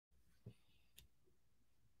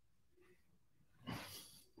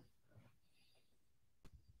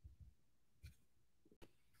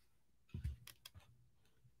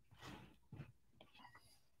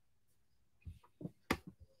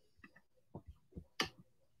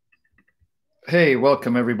Hey,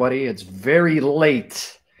 welcome everybody. It's very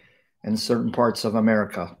late in certain parts of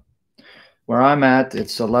America. Where I'm at,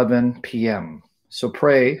 it's 11 p.m. So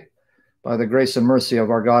pray by the grace and mercy of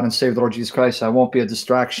our God and Savior, the Lord Jesus Christ, I won't be a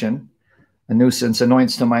distraction, a nuisance,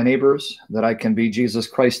 annoyance to my neighbors, that I can be Jesus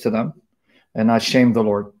Christ to them and not shame the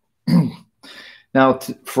Lord. Now,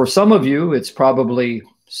 for some of you, it's probably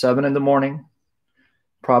 7 in the morning,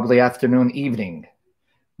 probably afternoon, evening.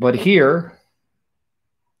 But here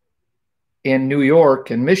in New York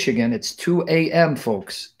and Michigan, it's 2 a.m.,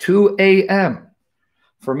 folks. 2 a.m.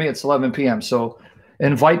 For me, it's 11 p.m. So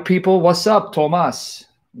invite people. What's up, Tomas?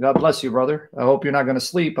 God bless you, brother. I hope you're not going to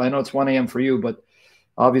sleep. I know it's 1 a.m. for you, but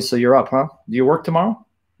obviously you're up, huh? Do you work tomorrow?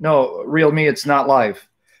 No, Real Me, it's not live.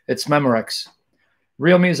 It's Memorex.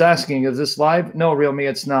 Real Me is asking, is this live? No, Real Me,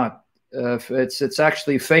 it's not. It's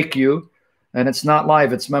actually fake you, and it's not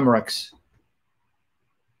live. It's Memorex.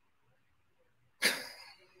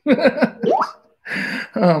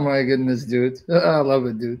 Oh my goodness, dude. I love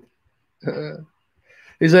it, dude.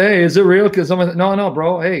 He said, hey, is it real? Because someone, no,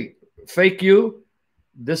 bro. Hey, fake you.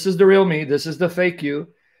 This is the real me. This is the fake you.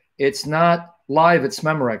 It's not live. It's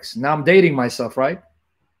Memorex. Now I'm dating myself, right?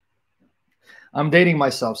 I'm dating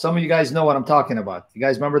myself. Some of you guys know what I'm talking about. You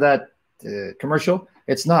guys remember that commercial?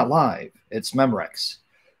 It's not live. It's Memorex.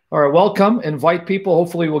 All right, welcome. Invite people.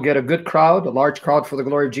 Hopefully we'll get a good crowd, a large crowd for the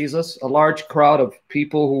glory of Jesus, a large crowd of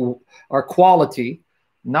people who are quality,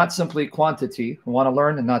 not simply quantity, who want to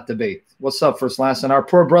learn and not debate. What's up, First Last? And our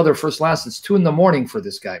poor brother, First Last, it's 2 in the morning for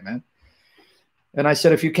this guy, man. And I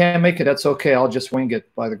said, if you can't make it, that's okay. I'll just wing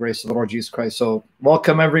it by the grace of the Lord Jesus Christ. So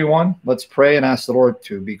welcome, everyone. Let's pray and ask the Lord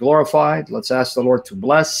to be glorified. Let's ask the Lord to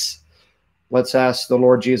bless. Let's ask the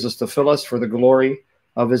Lord Jesus to fill us for the glory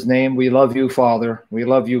of his name. We love you, Father. We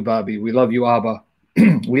love you, Babi. We love you, Abba.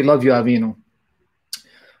 We love you, Avinu.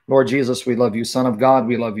 Lord Jesus, we love you. Son of God,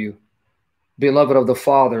 we love you. Beloved of the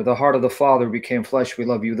Father, the heart of the Father became flesh. We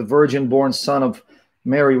love you. The virgin-born Son of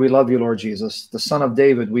Mary, we love you, Lord Jesus. The Son of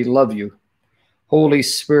David, we love you. Holy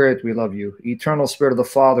Spirit, we love you. Eternal Spirit of the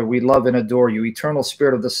Father, we love and adore you. Eternal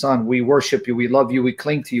Spirit of the Son, we worship you. We love you. We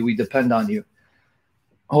cling to you. We depend on you.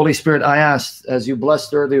 Holy Spirit, I ask, as you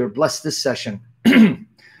blessed earlier, bless this session.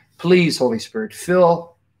 Please, Holy Spirit,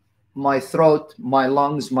 fill my throat, my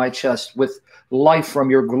lungs, my chest with life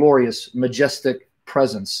from your glorious, majestic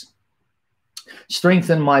presence.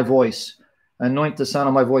 Strengthen my voice. Anoint the sound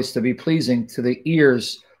of my voice to be pleasing to the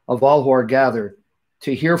ears of all who are gathered,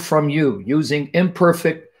 to hear from you, using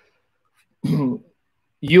imperfect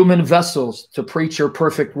human vessels to preach your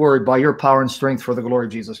perfect word by your power and strength for the glory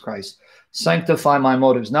of Jesus Christ. Sanctify my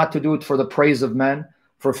motives, not to do it for the praise of men,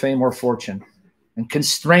 for fame or fortune. And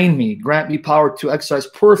constrain me, grant me power to exercise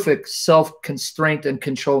perfect self-constraint and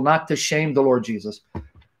control, not to shame the Lord Jesus,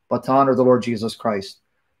 but to honor the Lord Jesus Christ,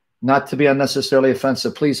 not to be unnecessarily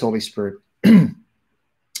offensive. Please, Holy Spirit,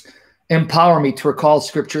 empower me to recall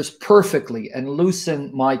scriptures perfectly and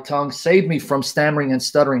loosen my tongue. Save me from stammering and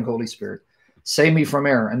stuttering, Holy Spirit. Save me from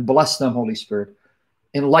error and bless them, Holy Spirit.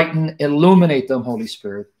 Enlighten, illuminate them, Holy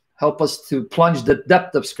Spirit. Help us to plunge the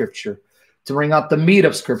depth of Scripture, to bring out the meat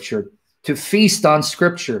of Scripture, to feast on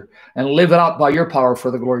Scripture and live it out by your power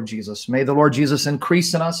for the glory of Jesus. May the Lord Jesus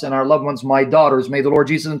increase in us and our loved ones, my daughters. May the Lord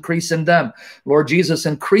Jesus increase in them. Lord Jesus,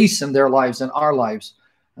 increase in their lives and our lives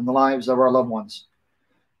and the lives of our loved ones.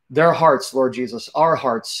 Their hearts, Lord Jesus, our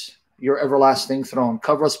hearts, your everlasting throne.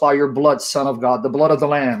 Cover us by your blood, Son of God, the blood of the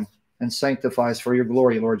Lamb, and sanctify us for your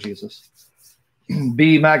glory, Lord Jesus.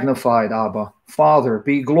 Be magnified, Abba. Father,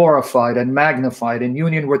 be glorified and magnified in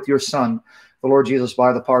union with your Son, the Lord Jesus,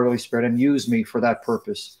 by the power of the Holy Spirit, and use me for that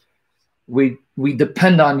purpose. We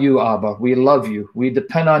depend on you, Abba. We love you. We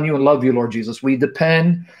depend on you and love you, Lord Jesus. We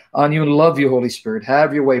depend on you and love you, Holy Spirit.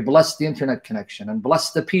 Have your way. Bless the internet connection and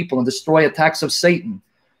bless the people and destroy attacks of Satan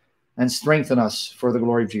and strengthen us for the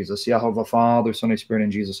glory of Jesus. Yahovah, Father, Son, and Spirit,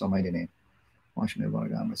 in Jesus' almighty name. Wash me,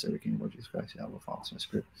 Lord God, my Savior, King, Lord Jesus Christ. Yahovah, Father, Son, and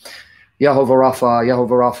Spirit. Yahovah Rapha,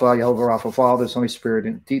 Yahovah Rapha, Yahovah Rapha, Father, Son, and Spirit,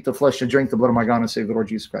 and to eat the flesh and drink the blood of my God and save the Lord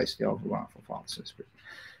Jesus Christ. Yahovah Rapha, Father, Son, and Spirit.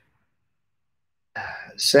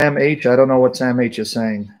 Sam H., I don't know what Sam H. is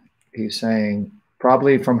saying. He's saying,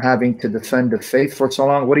 probably from having to defend the faith for so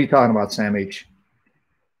long. What are you talking about, Sam H.?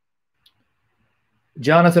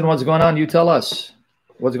 Jonathan, what's going on? You tell us.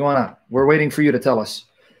 What's going on? We're waiting for you to tell us.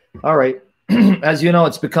 All right. As you know,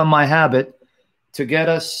 it's become my habit to get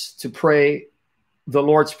us to pray the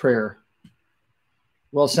Lord's Prayer.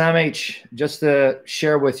 Well, Sam H., just to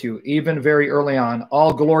share with you, even very early on,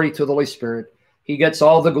 all glory to the Holy Spirit. He gets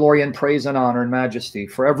all the glory and praise and honor and majesty.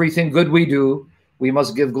 For everything good we do, we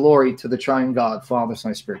must give glory to the triune God, Father, Son,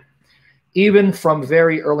 and Spirit. Even from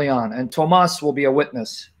very early on. And Tomas will be a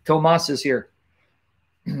witness. Tomas is here.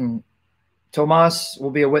 Tomas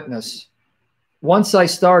will be a witness. Once I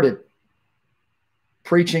started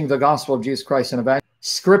preaching the gospel of Jesus Christ and evangelizing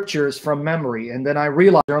scriptures from memory, and then I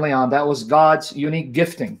realized early on that was God's unique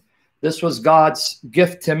gifting. This was God's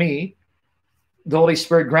gift to me. The Holy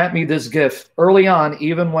Spirit grant me this gift early on,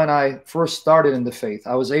 even when I first started in the faith.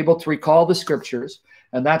 I was able to recall the scriptures,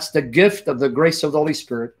 and that's the gift of the grace of the Holy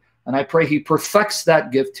Spirit. And I pray he perfects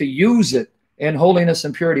that gift to use it in holiness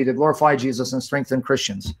and purity to glorify Jesus and strengthen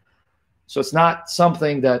Christians. So it's not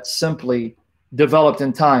something that simply developed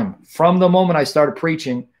in time. From the moment I started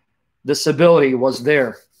preaching, this ability was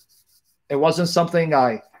there. It wasn't something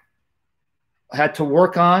I had to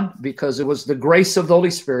work on, because it was the grace of the Holy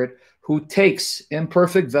Spirit who takes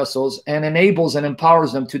imperfect vessels and enables and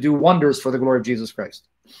empowers them to do wonders for the glory of Jesus Christ.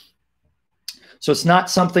 So it's not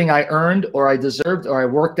something I earned or I deserved or I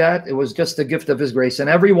worked at. It was just a gift of his grace. And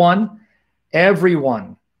everyone has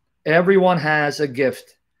a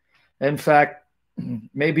gift. In fact,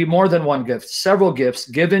 maybe more than one gift, several gifts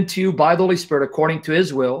given to you by the Holy Spirit according to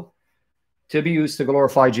his will to be used to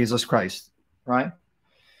glorify Jesus Christ, right?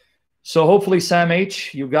 So hopefully, Sam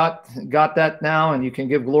H., you got that now, and you can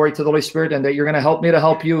give glory to the Holy Spirit, and that you're going to help me to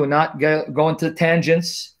help you and not go into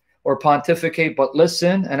tangents or pontificate, but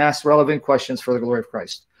listen and ask relevant questions for the glory of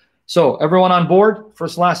Christ. So everyone on board?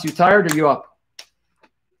 First and last, you tired or you up?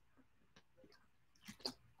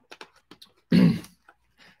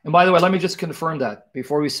 And by the way, let me just confirm that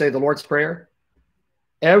before we say the Lord's Prayer.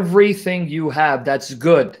 Everything you have that's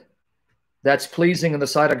good, that's pleasing in the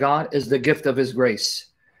sight of God, is the gift of his grace.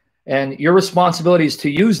 And your responsibility is to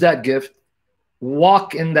use that gift,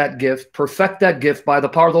 walk in that gift, perfect that gift by the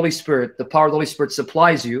power of the Holy Spirit. The power of the Holy Spirit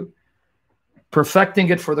supplies you, perfecting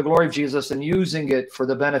it for the glory of Jesus and using it for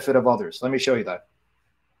the benefit of others. Let me show you that.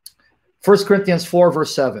 1 Corinthians 4,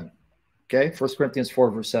 verse 7. Okay, 1 Corinthians 4,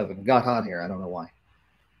 verse 7. It got hot here. I don't know why.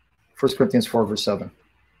 1 Corinthians 4, verse 7.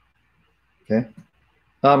 Okay.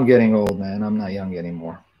 I'm getting old, man. I'm not young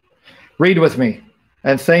anymore. Read with me.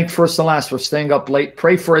 And thank first and last for staying up late.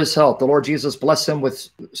 Pray for his health. The Lord Jesus bless him with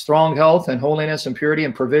strong health and holiness and purity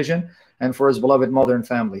and provision, and for his beloved mother and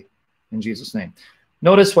family. In Jesus' name.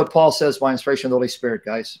 Notice what Paul says by inspiration of the Holy Spirit,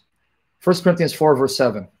 guys. 1 Corinthians 4, verse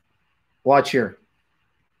 7. Watch here.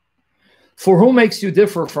 For who makes you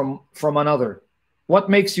differ from another? What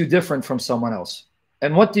makes you different from someone else?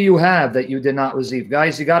 And what do you have that you did not receive?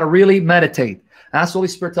 Guys, you got to really meditate. Ask the Holy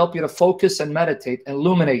Spirit to help you to focus and meditate and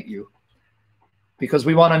illuminate you, because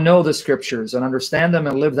we want to know the scriptures and understand them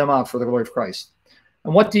and live them out for the glory of Christ.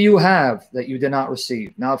 And what do you have that you did not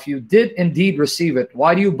receive? Now, if you did indeed receive it,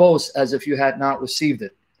 why do you boast as if you had not received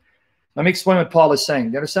it? Let me explain what Paul is saying.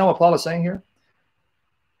 Do you understand what Paul is saying here?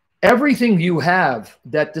 Everything you have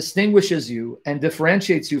that distinguishes you and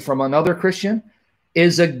differentiates you from another Christian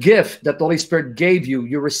is a gift that the Holy Spirit gave you.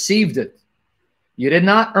 You received it. You did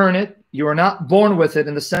not earn it. You were not born with it,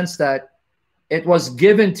 in the sense that it was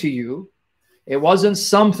given to you. It wasn't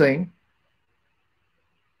something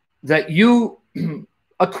that you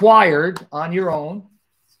acquired on your own,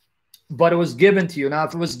 but it was given to you. Now,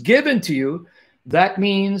 if it was given to you, that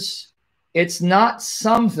means it's not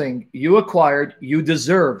something you acquired, you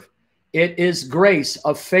deserve. It is grace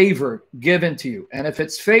of favor given to you. And if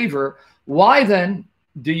it's favor, why then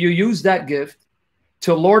do you use that gift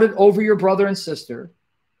to lord it over your brother and sister?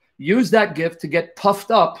 Use that gift to get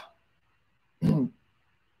puffed up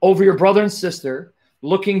over your brother and sister,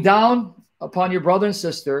 looking down upon your brother and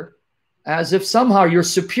sister as if somehow you're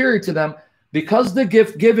superior to them, because the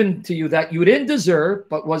gift given to you that you didn't deserve,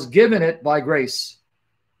 but was given it by grace.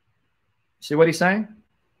 See what he's saying?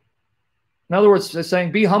 In other words, they're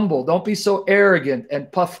saying, be humble. Don't be so arrogant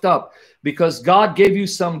and puffed up, because God gave you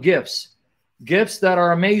some gifts. Gifts that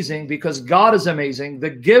are amazing, because God is amazing.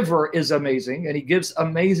 The giver is amazing, and he gives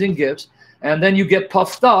amazing gifts. And then you get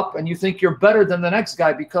puffed up and you think you're better than the next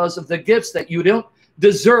guy because of the gifts that you don't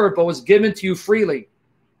deserve, but was given to you freely.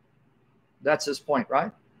 That's his point,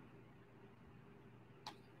 right?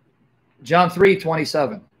 John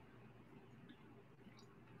 3:27.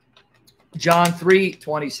 John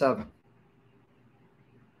 3:27.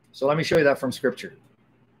 So let me show you that from Scripture.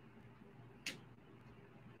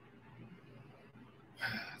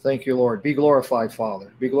 Thank you, Lord. Be glorified,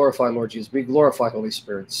 Father. Be glorified, Lord Jesus. Be glorified, Holy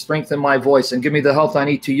Spirit. Strengthen my voice and give me the health I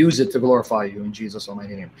need to use it to glorify you in Jesus'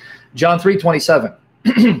 almighty name. John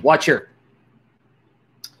 3:27. Watch here.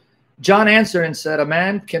 John answered and said, a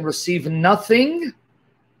man can receive nothing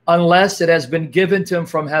unless it has been given to him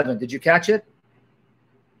from heaven. Did you catch it?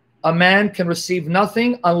 A man can receive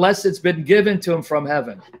nothing unless it's been given to him from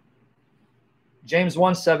heaven. James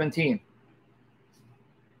 1:17.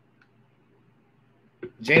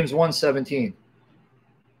 James 1:17.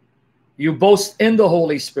 You boast in the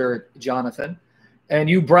Holy Spirit, Jonathan, and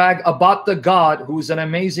you brag about the God who's an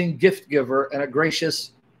amazing gift giver and a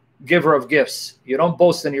gracious giver of gifts. You don't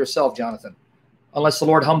boast in yourself, Jonathan, unless the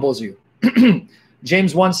Lord humbles you.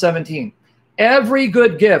 James 1:17. Every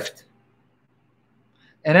good gift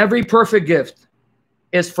and every perfect gift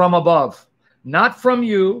is from above, not from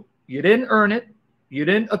you. You didn't earn it. You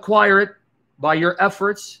didn't acquire it by your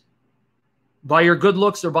efforts, by your good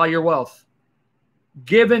looks, or by your wealth.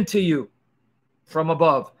 Given to you from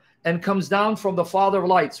above, and comes down from the Father of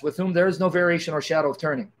lights, with whom there is no variation or shadow of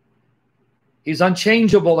turning. He's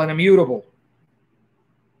unchangeable and immutable.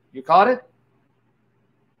 You caught it?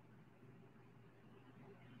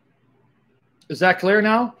 Is that clear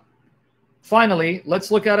now? Finally,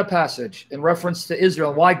 let's look at a passage in reference to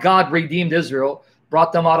Israel, why God redeemed Israel,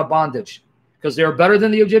 brought them out of bondage. Because they were better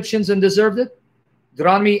than the Egyptians and deserved it.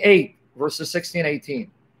 Deuteronomy 8, verses 16 and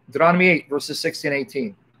 18. Deuteronomy 8, verses 16 and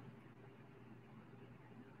 18.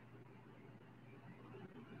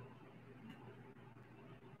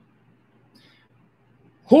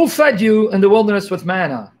 Who fed you in the wilderness with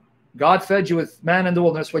manna? God fed you with manna in the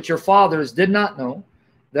wilderness, which your fathers did not know,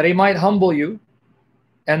 that he might humble you,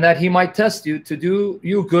 and that he might test you to do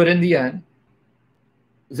you good in the end.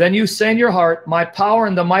 Then you say in your heart, my power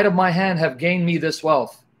and the might of my hand have gained me this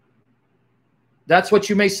wealth. That's what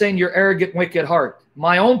you may say in your arrogant, wicked heart.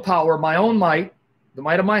 My own power, my own might, the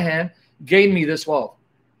might of my hand, gained me this wealth.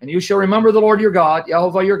 And you shall remember the Lord your God,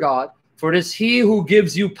 Jehovah your God, for it is he who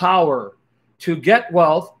gives you power to get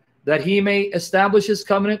wealth, that he may establish his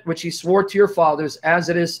covenant, which he swore to your fathers, as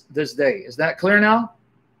it is this day. Is that clear now?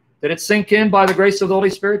 Did it sink in by the grace of the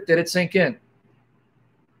Holy Spirit? Did it sink in?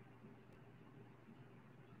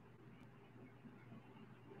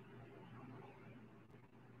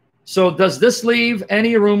 So does this leave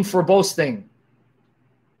any room for boasting?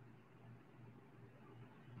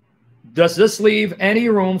 Does this leave any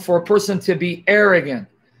room for a person to be arrogant?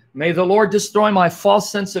 May the Lord destroy my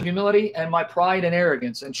false sense of humility and my pride and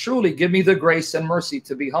arrogance, and truly give me the grace and mercy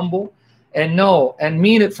to be humble and know and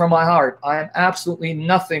mean it from my heart. I am absolutely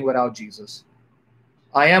nothing without Jesus.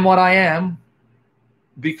 I am what I am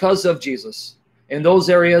because of Jesus in those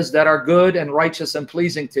areas that are good and righteous and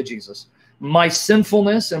pleasing to Jesus. My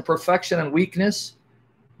sinfulness, imperfection, and weakness,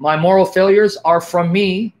 my moral failures are from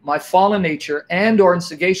me, my fallen nature, and or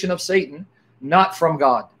instigation of Satan, not from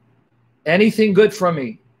God. Anything good from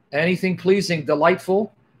me, anything pleasing,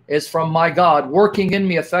 delightful, is from my God, working in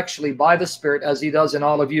me effectually by the Spirit, as he does in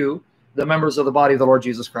all of you, the members of the body of the Lord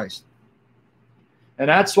Jesus Christ. And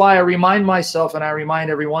that's why I remind myself, and I remind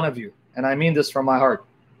every one of you, and I mean this from my heart.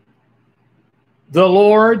 The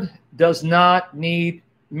Lord does not need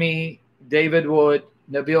me, David Wood,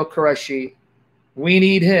 Nabil Qureshi. We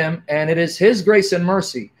need him, and it is his grace and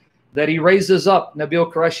mercy that he raises up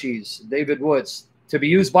Nabil Qureshi's, David Woods, to be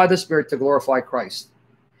used by the Spirit to glorify Christ.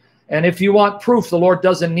 And if you want proof the Lord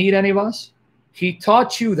doesn't need any of us, he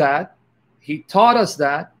taught you that. He taught us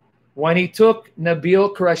that when he took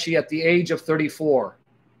Nabil Qureshi at the age of 34.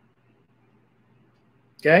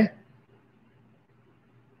 Okay?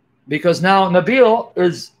 Because now Nabil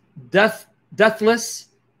is deathless,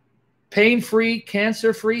 pain-free,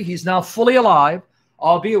 cancer-free. He's now fully alive,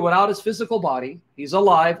 albeit without his physical body. He's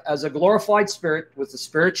alive as a glorified spirit with a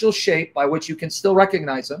spiritual shape by which you can still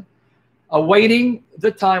recognize him, awaiting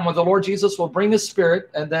the time when the Lord Jesus will bring his spirit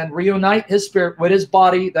and then reunite his spirit with his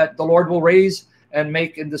body that the Lord will raise and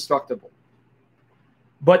make indestructible.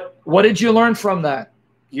 But what did you learn from that?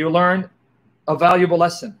 You learned a valuable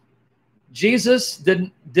lesson. Jesus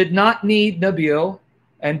did not need Nabil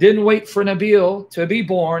and didn't wait for Nabil to be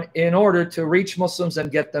born in order to reach Muslims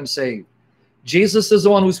and get them saved. Jesus is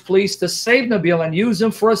the one who's pleased to save Nabil and use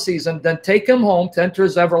him for a season, then take him home to enter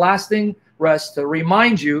his everlasting rest, to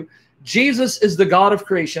remind you Jesus is the God of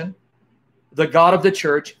creation, the God of the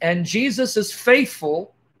church, and Jesus is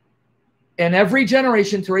faithful in every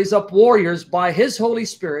generation to raise up warriors by his Holy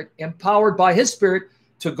Spirit, empowered by his Spirit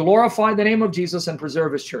to glorify the name of Jesus and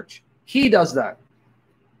preserve his church. He does that.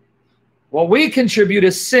 What we contribute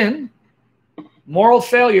is sin, moral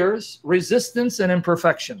failures, resistance, and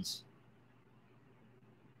imperfections.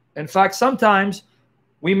 In fact, sometimes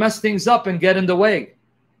we mess things up and get in the way,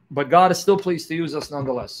 but God is still pleased to use us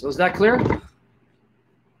nonetheless. So is that clear?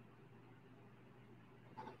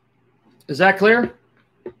 Is that clear?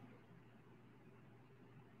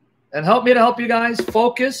 And help me to help you guys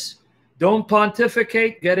focus. Don't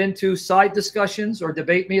pontificate, get into side discussions or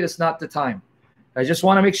debate me. It's not the time. I just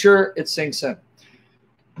want to make sure it sinks in.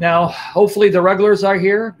 Now, hopefully the regulars are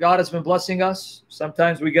here. God has been blessing us.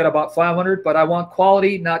 Sometimes we get about 500, but I want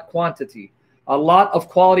quality, not quantity. A lot of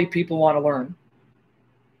quality people want to learn.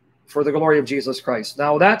 for the glory of Jesus Christ.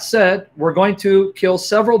 Now, that said, we're going to kill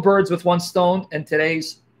several birds with one stone in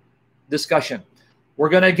today's discussion. We're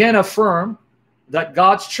going to again affirm that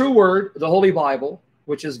God's true word, the Holy Bible,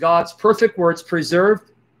 which is God's perfect words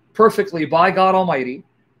preserved perfectly by God Almighty,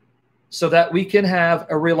 so that we can have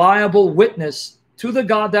a reliable witness to the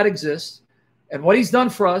God that exists and what he's done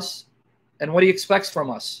for us and what he expects from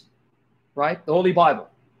us, right? The Holy Bible.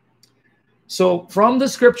 So from the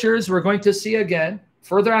scriptures, we're going to see again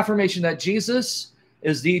further affirmation that Jesus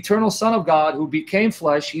is the eternal Son of God who became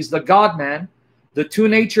flesh. He's the God-man, the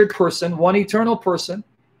two-natured person, one eternal person,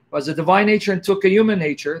 who has a divine nature and took a human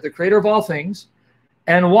nature, the creator of all things,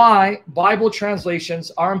 and why Bible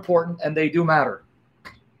translations are important and they do matter.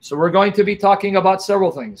 So we're going to be talking about several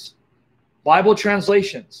things. Bible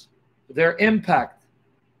translations, their impact,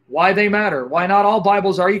 why they matter, why not all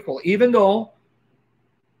Bibles are equal, even though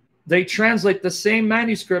they translate the same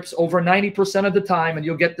manuscripts over 90% of the time and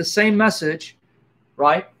you'll get the same message,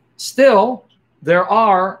 right? Still, there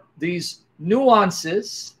are these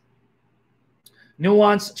nuanced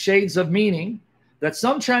shades of meaning that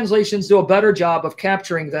some translations do a better job of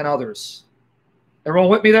capturing than others. Everyone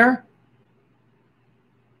with me there?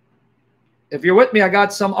 If you're with me, I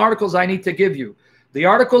got some articles I need to give you. The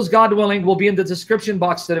articles, God willing, will be in the description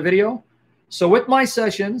box to the video. So with my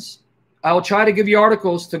sessions, I will try to give you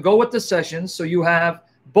articles to go with the sessions so you have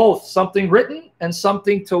both something written and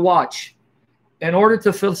something to watch in order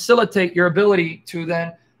to facilitate your ability to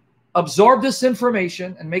then absorb this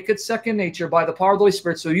information and make it second nature by the power of the Holy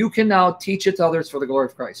Spirit so you can now teach it to others for the glory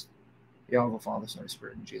of Christ. Yahweh, Father, Son, and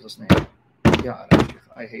Spirit, in Jesus' name. Yeah,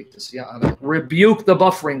 I hate this. Yeah, rebuke the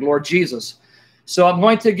buffering, Lord Jesus. So I'm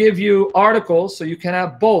going to give you articles so you can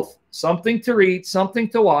have both something to read, something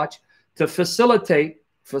to watch to facilitate,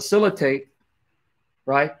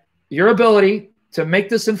 right, your ability to make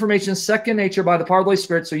this information second nature by the power of the Holy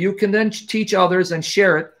Spirit so you can then teach others and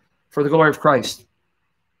share it for the glory of Christ.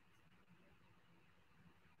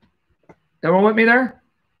 Everyone with me there?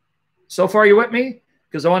 So far, you with me?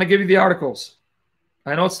 Because I want to give you the articles.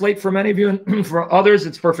 I know it's late for many of you, and for others,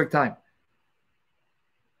 it's perfect time.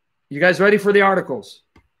 You guys ready for the articles?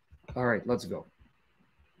 All right, let's go.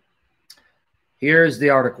 Here's the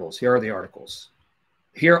articles. Here are the articles.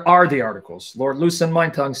 Here are the articles. Lord, loosen my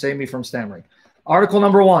tongue, save me from stammering. Article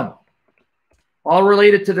number 1, all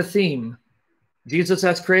related to the theme, Jesus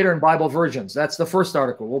as creator and Bible versions. That's the first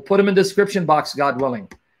article. We'll put them in the description box, God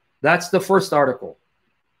willing. That's the first article.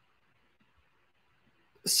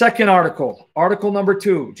 Second article, article number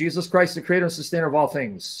 2, Jesus Christ, the creator and sustainer of all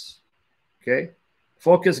things. Okay,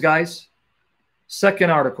 focus, guys.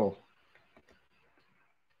 Second article.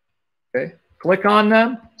 Okay, click on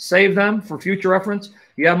them, save them for future reference.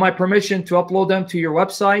 You have my permission to upload them to your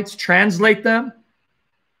websites, translate them,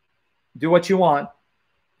 do what you want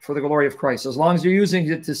for the glory of Christ, as long as you're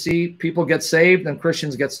using it to see people get saved and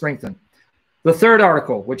Christians get strengthened. The third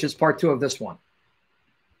article, which is part 2 of this one.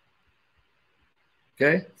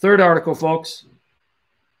 Okay, third article, folks.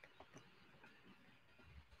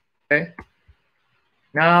 Okay,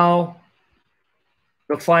 now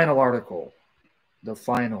the final article, the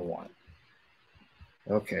final one.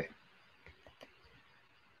 Okay,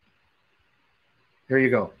 here you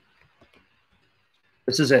go.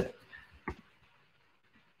 This is it.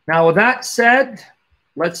 Now, with that said,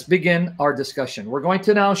 let's begin our discussion. We're going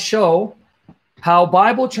to now show how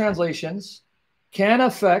Bible translations can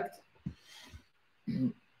affect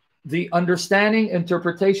the understanding,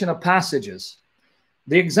 interpretation of passages.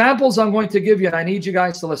 The examples I'm going to give you, and I need you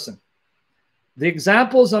guys to listen. The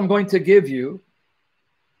examples I'm going to give you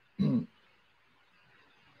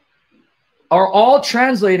are all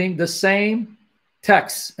translating the same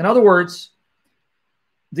text. In other words,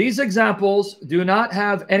 these examples do not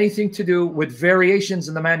have anything to do with variations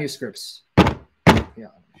in the manuscripts. Yeah.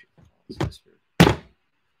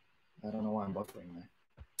 I don't know why I'm buffering, man.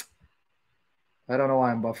 I don't know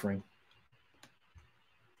why I'm buffering.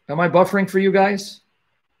 Am I buffering for you guys?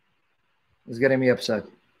 It's getting me upset.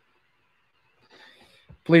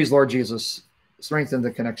 Please, Lord Jesus, strengthen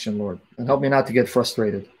the connection, Lord, and help me not to get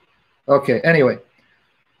frustrated. Okay, anyway.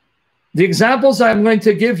 The examples I'm going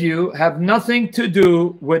to give you have nothing to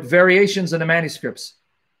do with variations in the manuscripts.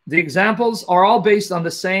 The examples are all based on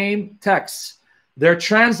the same texts. They're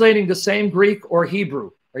translating the same Greek or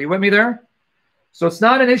Hebrew. Are you with me there? So it's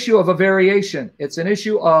not an issue of a variation. It's an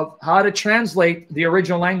issue of how to translate the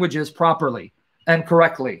original languages properly and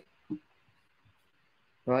correctly.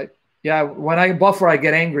 Right? Yeah, when I buffer, I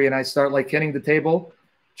get angry and I start like hitting the table,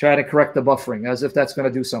 try to correct the buffering as if that's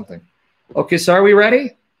going to do something. Okay, so are we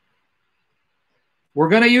ready? We're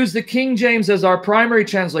going to use the King James as our primary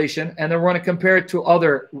translation, and then we're going to compare it to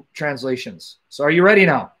other translations. So are you ready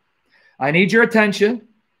now? I need your attention.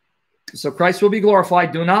 So Christ will be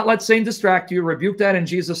glorified. Do not let Satan distract you. Rebuke that in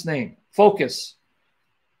Jesus' name. Focus.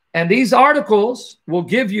 And these articles will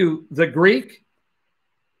give you the Greek,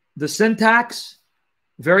 the syntax,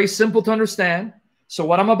 very simple to understand. So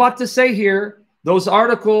what I'm about to say here, those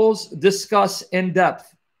articles discuss in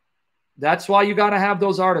depth. That's why you got to have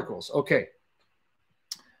those articles. Okay.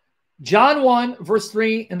 John 1, verse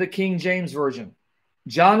 3 in the King James Version.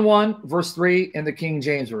 John 1, verse 3 in the King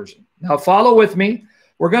James Version. Now follow with me.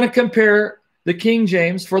 We're going to compare the King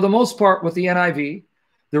James, for the most part, with the NIV.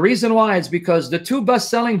 The reason why is because the two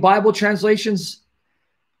best-selling Bible translations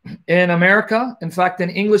in America, in fact, in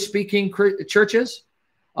English-speaking churches,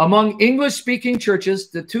 among English-speaking churches,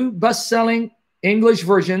 the two best-selling English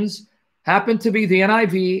versions happen to be the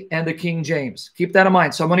NIV and the King James. Keep that in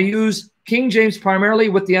mind. So I'm going to use King James primarily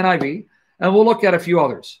with the NIV, and we'll look at a few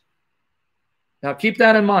others. Now, keep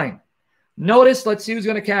that in mind. Notice, let's see who's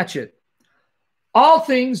going to catch it. All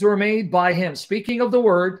things were made by him. Speaking of the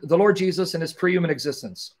Word, the Lord Jesus in his pre-human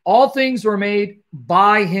existence. All things were made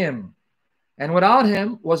by him. And without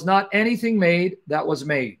him was not anything made that was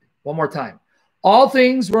made. One more time. All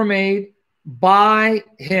things were made by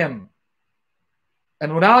him.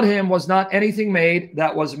 And without him was not anything made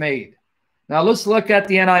that was made. Now let's look at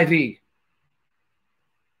the NIV.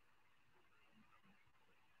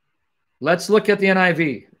 Let's look at the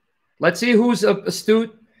NIV. Let's see who's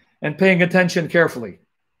astute and paying attention carefully.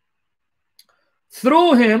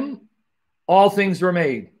 Through him, all things were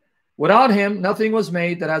made. Without him, nothing was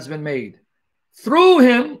made that has been made. Through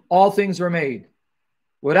him, all things were made.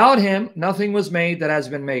 Without him, nothing was made that has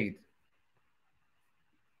been made.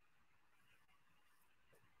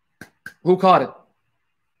 Who caught it?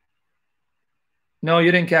 No,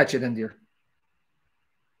 you didn't catch it, India.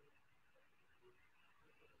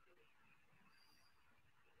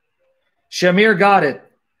 Shamir got it.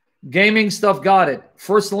 Gaming stuff got it.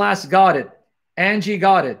 First and last got it. Angie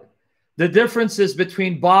got it. The difference is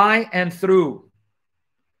between by and through.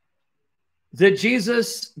 Was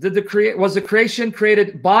the creation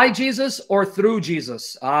created by Jesus or through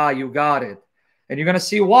Jesus? Ah, you got it. And you're going to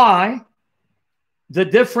see why. The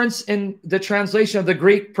difference in the translation of the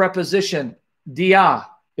Greek preposition, dia.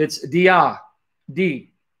 It's dia,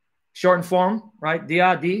 D. Shortened form, right?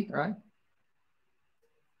 Dia, D, right?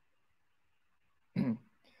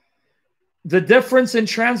 The difference in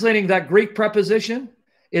translating that Greek preposition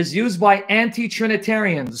is used by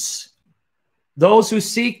anti-Trinitarians, those who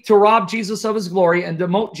seek to rob Jesus of his glory and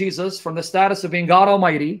demote Jesus from the status of being God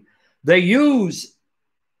Almighty. They use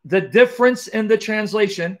the difference in the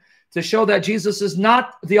translation to show that Jesus is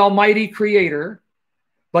not the Almighty Creator,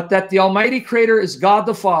 but that the Almighty Creator is God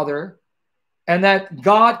the Father, and that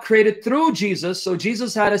God created through Jesus. So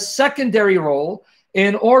Jesus had a secondary role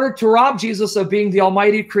in order to rob Jesus of being the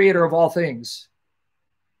Almighty Creator of all things.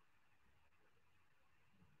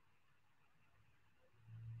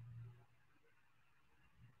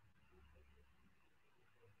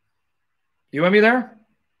 You with me there?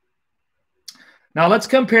 Now let's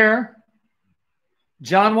compare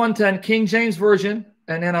John 1:10, King James Version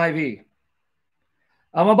and NIV.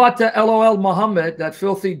 I'm about to LOL Muhammad, that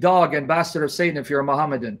filthy dog and bastard of Satan, if you're a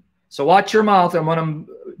Mohammedan. So watch your mouth. I'm going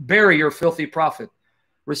to bury your filthy prophet.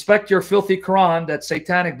 Respect your filthy Quran, that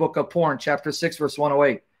satanic book of porn, chapter 6, verse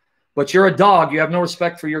 108. But you're a dog. You have no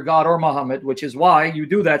respect for your God or Muhammad, which is why you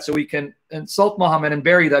do that, so we can insult Muhammad and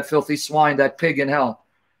bury that filthy swine, that pig in hell,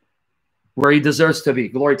 where he deserves to be.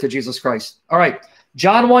 Glory to Jesus Christ. All right.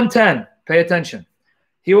 John 1:10. Pay attention.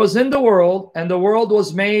 He was in the world, and the world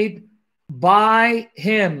was made by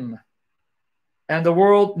him, and the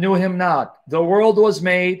world knew him not. The world was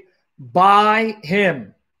made by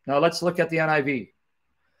him. Now let's look at the NIV.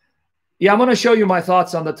 Yeah, I'm going to show you my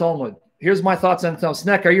thoughts on the Talmud. Here's my thoughts on the Talmud.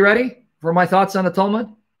 Snek, are you ready for my thoughts on the Talmud?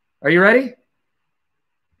 Are you ready?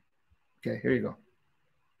 Okay, here you go.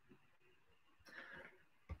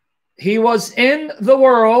 He was in the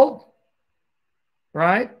world,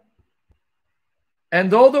 right?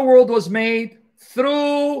 And though the world was made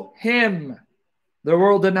through him, the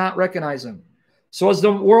world did not recognize him. So was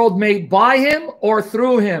the world made by him or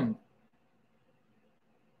through him?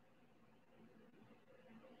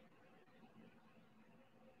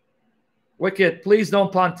 Wicked, please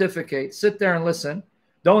don't pontificate. Sit there and listen.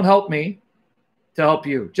 Don't help me to help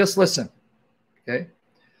you. Just listen. Okay?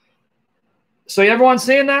 So everyone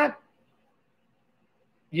seeing that?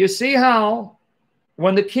 You see how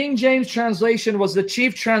when the King James translation was the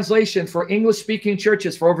chief translation for English-speaking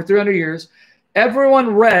churches for over 300 years,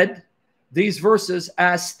 everyone read these verses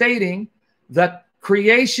as stating that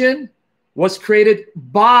creation was created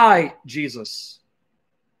by Jesus.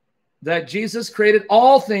 That Jesus created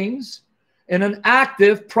all things in an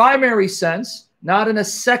active primary sense, not in a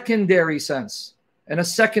secondary sense, in a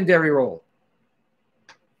secondary role.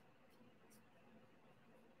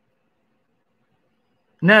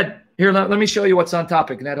 Ned, here, let me show you what's on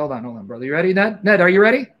topic. Ned, hold on, brother. You ready, Ned? Ned, are you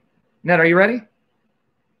ready? Ned, are you ready?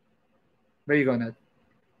 There you go, Ned.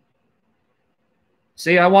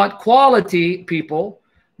 See, I want quality people,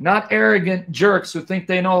 not arrogant jerks who think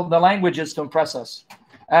they know the languages to impress us.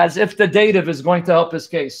 As if the dative is going to help his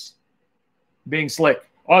case. Being slick.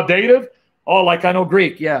 Oh, dative? Oh, like I know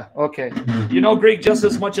Greek. Yeah, okay. You know Greek just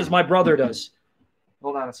as much as my brother does.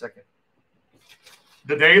 Hold on a second.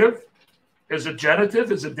 The dative? Is it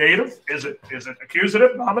genitive? Is it dative? Is it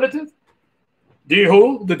accusative, nominative? The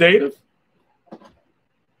who? The dative?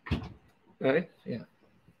 Right? Yeah.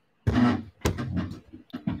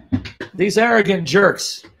 These arrogant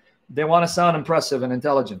jerks, they want to sound impressive and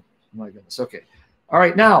intelligent. Oh my goodness. Okay. All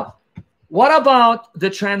right. Now, what about the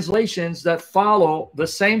translations that follow the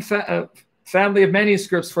same family of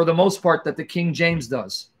manuscripts for the most part that the King James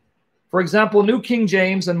does? For example, New King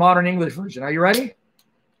James and Modern English Version. Are you ready?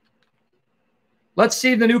 Let's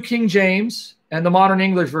see the New King James and the Modern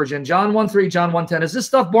English Version. John 1:3, John 1:10. Is this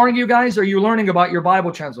stuff boring you guys? Or are you learning about your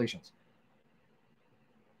Bible translations?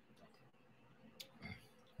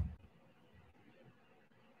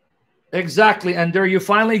 Exactly. And are you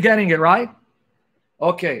finally getting it, right?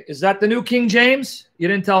 Okay. Is that the New King James? You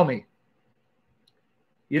didn't tell me.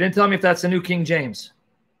 You didn't tell me if that's the New King James.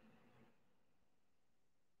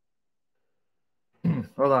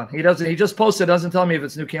 Hold on. He doesn't. He just posted. Doesn't tell me if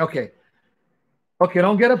it's New King. Okay. Okay.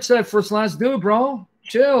 Don't get upset. First last dude, bro.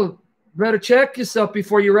 Chill. Better check yourself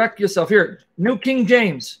before you wreck yourself. Here, New King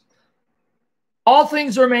James. All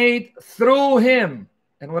things were made through him,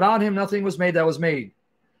 and without him nothing was made that was made.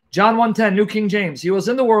 John 1:10, New King James. He was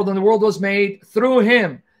in the world, and the world was made through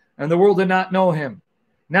him, and the world did not know him.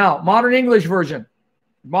 Now, Modern English Version.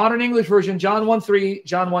 Modern English Version, John 1:3,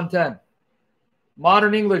 John 1:10.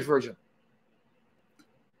 Modern English Version.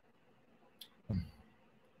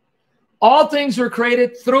 All things were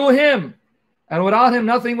created through him, and without him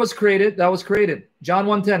nothing was created that was created. John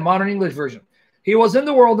 1:10, Modern English Version. He was in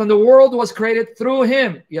the world, and the world was created through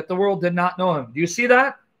him, yet the world did not know him. Do you see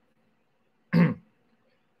that?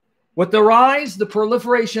 With the rise, the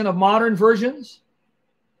proliferation of modern versions,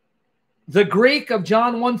 the Greek of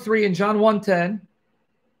John 1:3 and John 1:10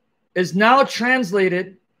 is now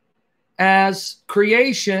translated as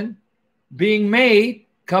creation being made,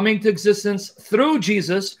 coming to existence through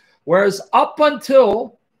Jesus, whereas up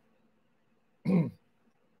until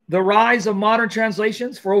the rise of modern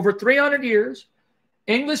translations for over 300 years,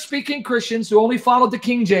 English-speaking Christians who only followed the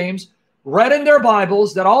King James read in their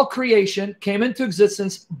Bibles that all creation came into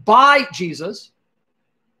existence by Jesus.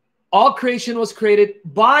 All creation was created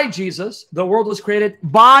by Jesus. The world was created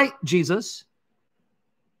by Jesus,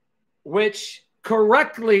 which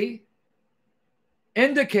correctly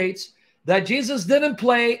indicates that Jesus didn't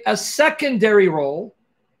play a secondary role,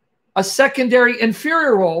 a secondary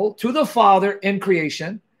inferior role to the Father in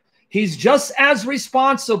creation. He's just as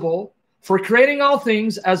responsible for creating all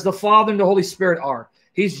things as the Father and the Holy Spirit are.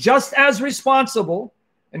 He's just as responsible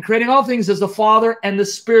in creating all things as the Father and the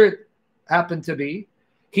Spirit happen to be.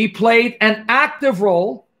 He played an active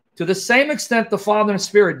role to the same extent the Father and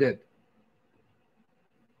Spirit did.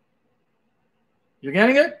 You're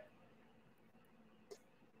getting it?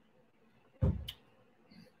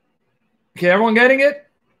 Okay, everyone getting it?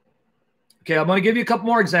 Okay, I'm going to give you a couple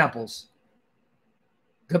more examples.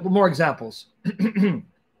 A couple more examples.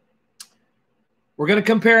 We're going to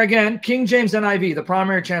compare again King James NIV, the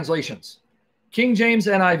primary translations. King James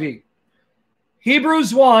NIV.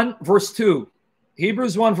 Hebrews 1, verse 2.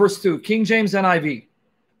 Hebrews 1, verse 2. King James NIV.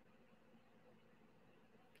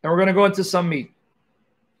 And we're going to go into some meat.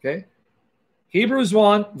 Okay? Hebrews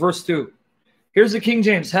 1, verse 2. Here's the King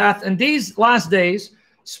James. Hath in these last days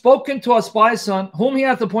spoken to us by his Son, whom he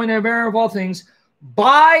hath appointed heir of all things,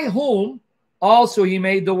 by whom also he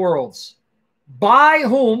made the worlds. By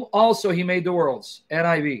whom also he made the worlds.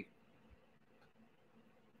 NIV.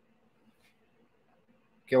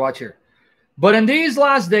 Okay, watch here. But in these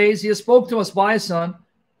last days he has spoken to us by his Son,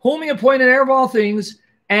 whom he appointed heir of all things,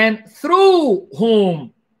 and through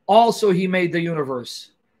whom also he made the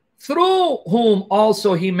universe. Through whom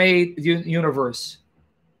also he made the universe.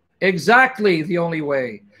 Exactly the only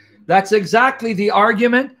way. That's exactly the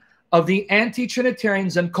argument of the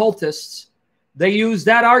anti-Trinitarians and cultists. They use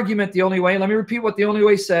that argument the only way. Let me repeat what the only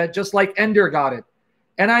way said, just like Ender got it.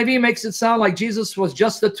 NIV makes it sound like Jesus was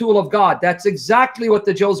just a tool of God. That's exactly what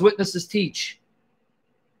the Jehovah's Witnesses teach.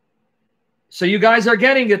 So you guys are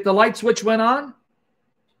getting it. The light switch went on.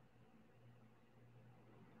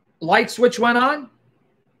 Light switch went on.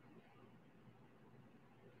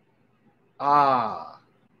 Ah.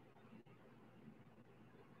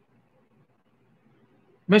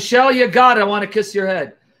 Michelle, you got it. I want to kiss your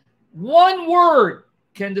head. One word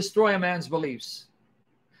can destroy a man's beliefs.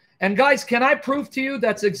 And guys, can I prove to you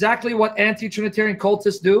that's exactly what anti-Trinitarian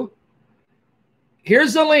cultists do?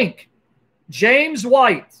 Here's the link. James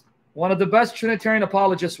White, one of the best Trinitarian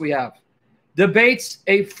apologists we have, debates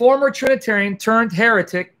a former Trinitarian turned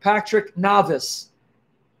heretic, Patrick Novice.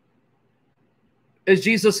 Is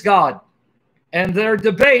Jesus God? And their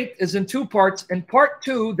debate is in two parts. In part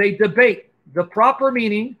two, they debate the proper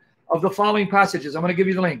meaning of the following passages. I'm going to give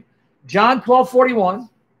you the link. John 12:41,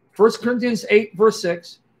 1 Corinthians 8, verse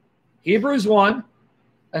 6, Hebrews 1,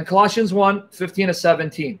 and Colossians 1, 15 to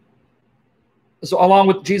 17. So along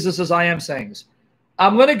with Jesus's I am sayings.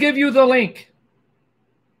 I'm going to give you the link.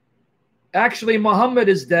 Actually, Muhammad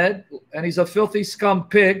is dead, and he's a filthy scum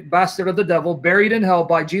pig, bastard of the devil, buried in hell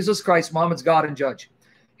by Jesus Christ, Muhammad's God and judge.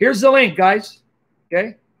 Here's the link, guys.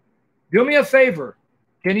 Okay? Do me a favor.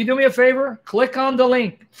 Can you do me a favor? Click on the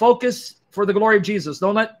link. Focus for the glory of Jesus.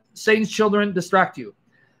 Don't let Satan's children distract you.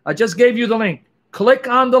 I just gave you the link. Click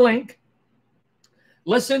on the link.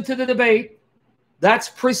 Listen to the debate. That's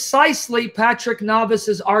precisely Patrick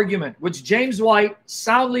Novice's argument, which James White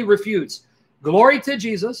soundly refutes. Glory to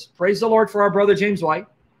Jesus. Praise the Lord for our brother James White.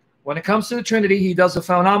 When it comes to the Trinity, he does a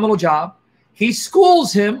phenomenal job. He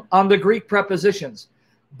schools him on the Greek prepositions.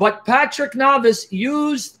 But Patrick Novice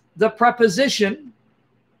used the preposition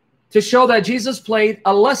to show that Jesus played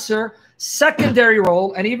a lesser secondary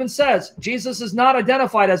role, and even says Jesus is not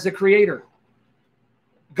identified as the creator.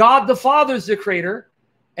 God the Father is the creator,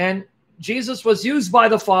 and Jesus was used by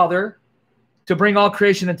the Father to bring all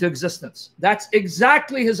creation into existence. That's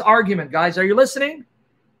exactly his argument, guys. Are you listening?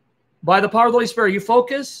 By the power of the Holy Spirit, you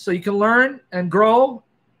focus so you can learn and grow.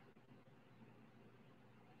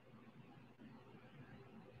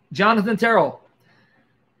 Jonathan Terrell,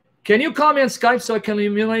 can you call me on Skype so I can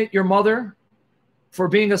humiliate your mother for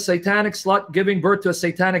being a satanic slut, giving birth to a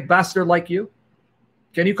satanic bastard like you?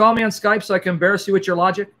 Can you call me on Skype so I can embarrass you with your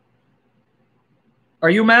logic? Are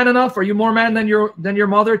you man enough? Are you more man than your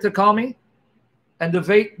mother to call me and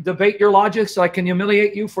debate your logic so I can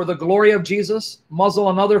humiliate you for the glory of Jesus, muzzle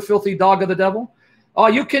another filthy dog of the devil? Oh,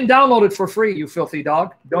 you can download it for free, you filthy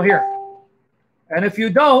dog. Don't hear. And if you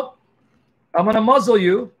don't, I'm going to muzzle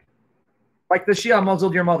you like the Shia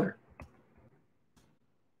muzzled your mother.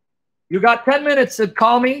 You got 10 minutes to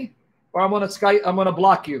call me, or I'm going to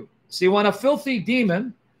block you. See, when a filthy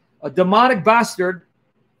demon, a demonic bastard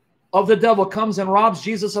of the devil comes and robs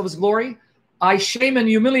Jesus of his glory, I shame and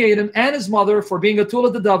humiliate him and his mother for being a tool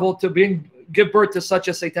of the devil to give birth to such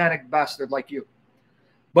a satanic bastard like you.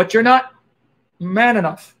 But you're not man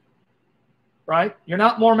enough, right? You're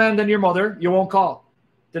not more man than your mother. You won't call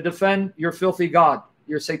to defend your filthy God,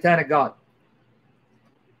 your satanic God.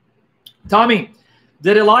 Tommy,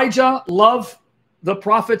 did Elijah love the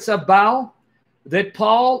prophets of Baal? Did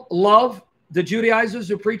Paul love the Judaizers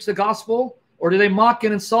who preach the gospel? Or do they mock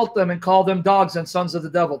and insult them and call them dogs and sons of the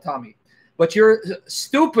devil, Tommy? But you're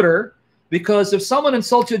stupider, because if someone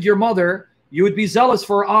insulted your mother, you would be zealous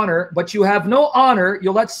for honor, but you have no honor.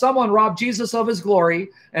 You'll let someone rob Jesus of his glory,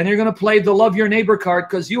 and you're going to play the love your neighbor card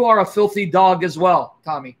because you are a filthy dog as well,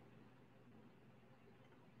 Tommy.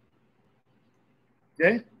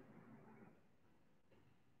 Okay?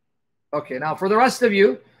 Okay, now for the rest of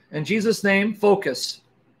you, in Jesus' name, focus.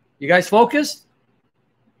 You guys focused?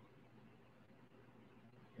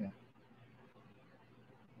 Yeah.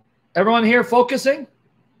 Everyone here focusing?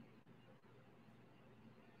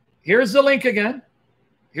 Here's the link again.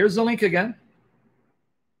 Here's the link again.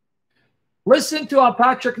 Listen to how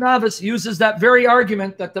Patrick Novice uses that very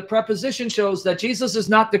argument that the preposition shows that Jesus is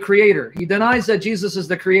not the creator. He denies that Jesus is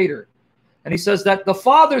the creator. And he says that the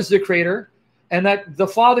Father is the creator, and that the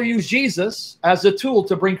Father used Jesus as a tool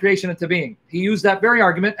to bring creation into being. He used that very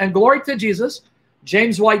argument, and glory to Jesus,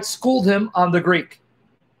 James White schooled him on the Greek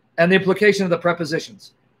and the implication of the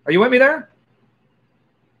prepositions. Are you with me there?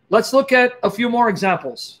 Let's look at a few more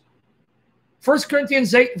examples. 1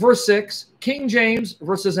 Corinthians 8, verse 6, King James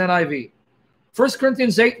versus NIV. 1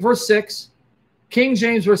 Corinthians 8, verse 6, King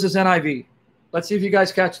James versus NIV. Let's see if you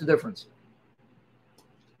guys catch the difference.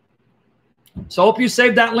 So I hope you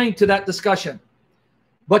saved that link to that discussion.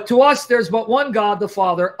 But to us, there's but one God, the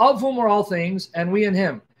Father, of whom are all things, and we in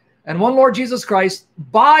him. And one Lord Jesus Christ,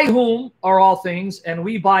 by whom are all things, and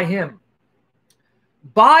we by him.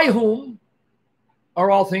 By whom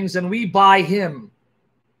are all things, and we by him.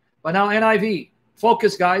 But now NIV.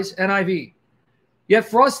 Focus, guys. NIV. Yet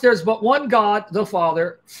for us there's but one God, the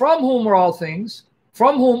Father, from whom are all things,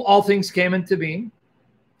 from whom all things came into being,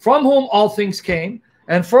 from whom all things came,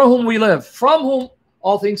 and for whom we live, from whom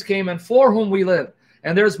all things came, and for whom we live.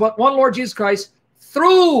 And there's but one Lord Jesus Christ,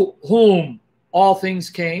 through whom all things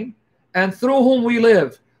came, and through whom we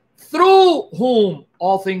live, through whom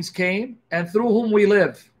all things came, and through whom we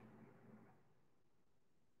live.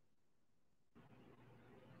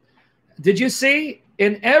 Did you see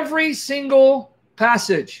in every single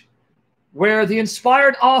passage where the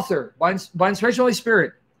inspired author, by inspiration of the Holy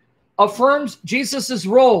Spirit, affirms Jesus's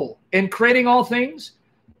role in creating all things,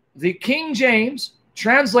 the King James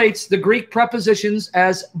translates the Greek prepositions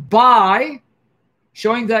as by,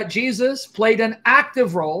 showing that Jesus played an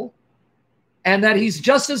active role and that he's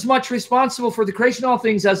just as much responsible for the creation of all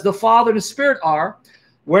things as the Father and the Spirit are,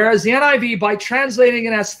 whereas the NIV, by translating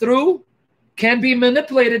it as through, can be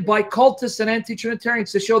manipulated by cultists and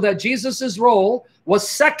anti-Trinitarians to show that Jesus's role was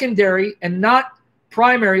secondary and not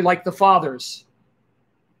primary like the Father's.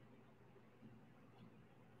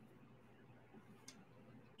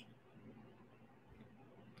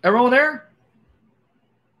 Everyone there?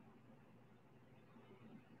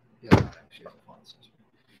 Yeah.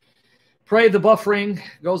 Pray the buffering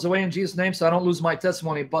goes away in Jesus' name so I don't lose my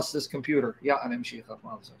testimony and bust this computer. Yeah,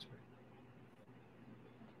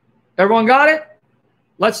 everyone got it?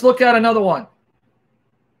 Let's look at another one.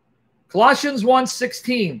 Colossians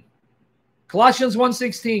 1:16. Colossians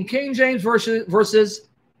 1:16. King James versus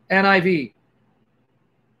NIV.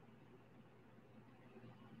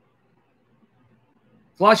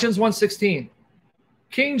 Colossians 1:16.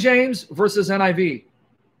 King James versus NIV.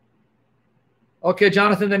 Okay,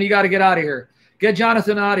 Jonathan, then you got to get out of here. Get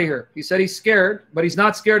Jonathan out of here. He said he's scared, but he's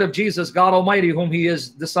not scared of Jesus, God Almighty, whom he is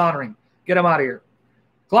dishonoring. Get him out of here.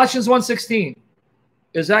 Colossians 1:16.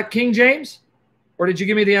 Is that King James? Or did you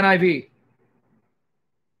give me the NIV?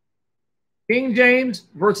 King James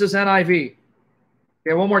versus NIV.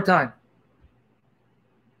 Okay, one more time.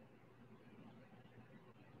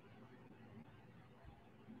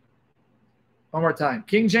 One more time.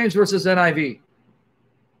 King James versus NIV.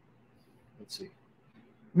 Let's see.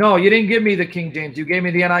 No, you didn't give me the King James. You gave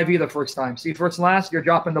me the NIV the first time. See, first and last, you're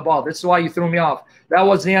dropping the ball. This is why you threw me off. That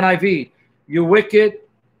was the NIV. You wicked,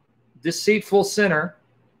 deceitful sinner.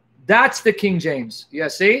 That's the King James. Yeah,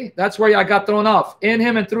 see? That's where I got thrown off. In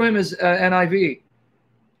him and through him is NIV.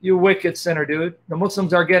 You wicked sinner, dude. The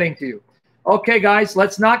Muslims are getting to you. Okay, guys,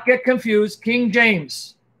 let's not get confused. King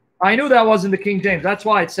James. I knew that wasn't the King James. That's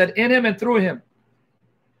why it said in him and through him.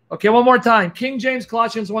 Okay, one more time. King James,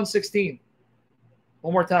 Colossians 1:16.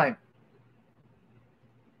 One more time.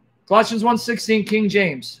 Colossians 1:16, King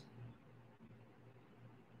James.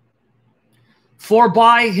 For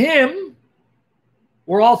by him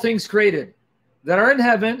were all things created, that are in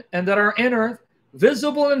heaven and that are in earth,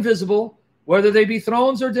 visible and invisible, whether they be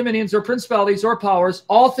thrones or dominions or principalities or powers,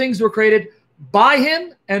 all things were created by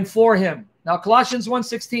him and for him. Now, Colossians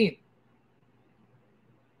 1:16,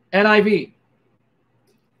 NIV.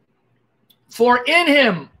 For in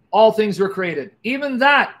him all things were created. Even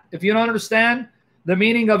that, if you don't understand the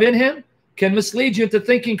meaning of in him, can mislead you into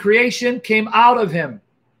thinking creation came out of him.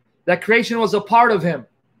 That creation was a part of him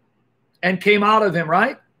and came out of him,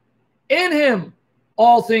 right? In him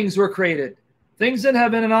all things were created. Things in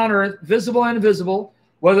heaven and on earth, visible and invisible,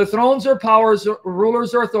 whether thrones or powers or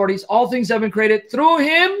rulers or authorities, all things have been created through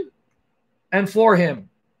him and for him.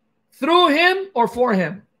 Through him or for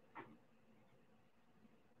him.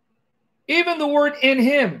 Even the word in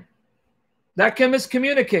him, that can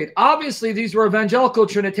miscommunicate. Obviously, these were evangelical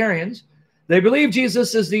Trinitarians. They believe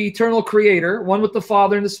Jesus is the eternal creator, one with the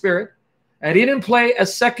Father and the Spirit, and he didn't play a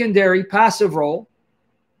secondary passive role.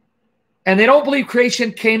 And they don't believe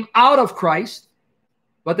creation came out of Christ,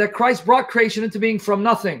 but that Christ brought creation into being from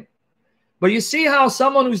nothing. But you see how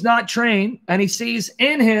someone who's not trained and he sees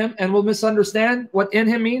in him and will misunderstand what in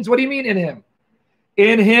him means? What do you mean in him?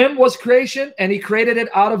 In him was creation and he created it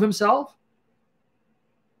out of himself?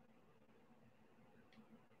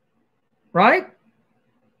 Right?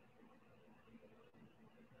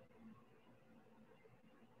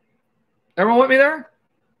 Everyone with me there?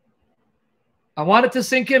 I want it to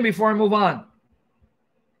sink in before I move on.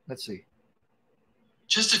 Let's see.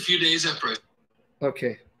 Just a few days after.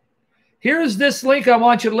 Okay. Here's this link I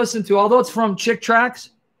want you to listen to. Although it's from Chick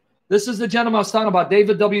Tracts, this is the gentleman I was talking about,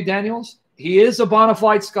 David W. Daniels. He is a bona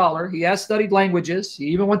fide scholar. He has studied languages. He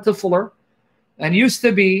even went to Fuller and used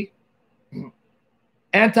to be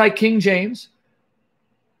anti-King James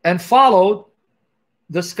and followed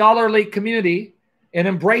the scholarly community in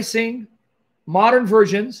embracing modern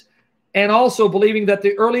versions and also believing that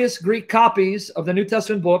the earliest Greek copies of the New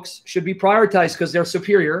Testament books should be prioritized because they're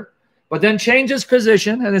superior, but then changes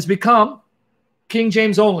position and has become King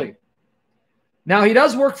James only. Now, he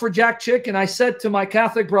does work for Jack Chick, and I said to my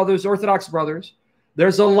Catholic brothers, Orthodox brothers,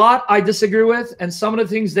 there's a lot I disagree with, and some of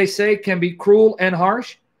the things they say can be cruel and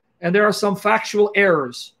harsh, and there are some factual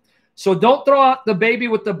errors. So don't throw out the baby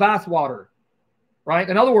with the bathwater, right?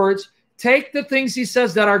 In other words, take the things he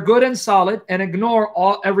says that are good and solid and ignore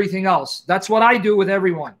everything else. That's what I do with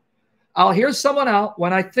everyone. I'll hear someone out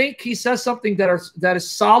when I think he says something that is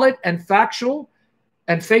solid and factual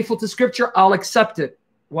and faithful to Scripture, I'll accept it.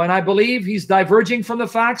 When I believe he's diverging from the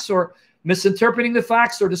facts or misinterpreting the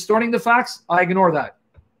facts or distorting the facts, I ignore that.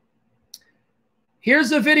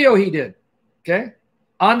 Here's a video he did, okay,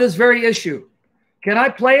 on this very issue. Can I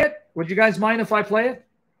play it? Would you guys mind if I play it?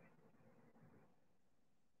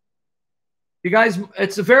 You guys,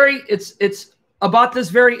 it's about this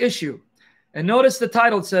very issue. And notice the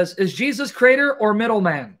title says, is Jesus creator or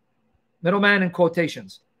middleman? Middleman in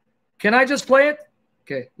quotations. Can I just play it?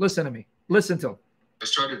 Okay, listen to me. Listen to him. I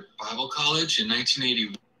started Bible college in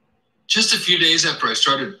 1981. Just a few days after I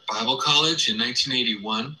started Bible college in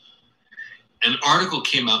 1981, an article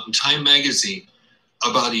came out in Time magazine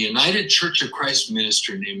about a United Church of Christ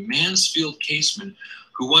minister named Mansfield Caseman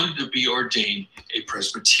who wanted to be ordained a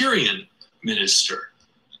Presbyterian minister.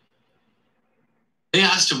 They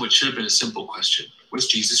asked him what should have been a simple question. Was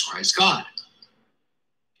Jesus Christ God?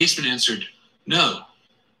 Caseman answered, no,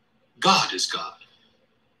 God is God.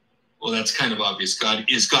 Well, that's kind of obvious. God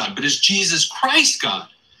is God. But is Jesus Christ God?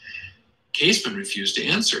 Caseman refused to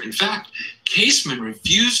answer. In fact, Caseman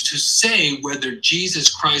refused to say whether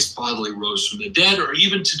Jesus Christ bodily rose from the dead or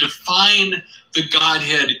even to define the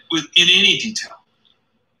Godhead in any detail.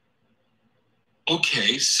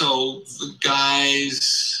 Okay, so the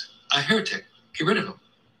guy's a heretic. Get rid of him.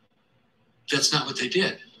 That's not what they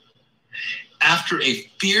did. After a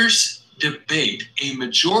fierce debate, a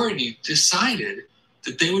majority decided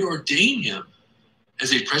that they would ordain him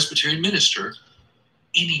as a Presbyterian minister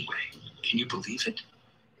anyway. Can you believe it?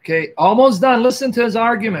 Okay, almost done. Listen to his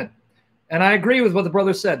argument. And I agree with what the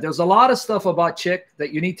brother said. There's a lot of stuff about Chick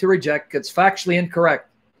that you need to reject. It's factually incorrect.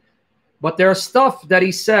 But there's stuff that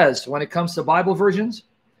he says when it comes to Bible versions.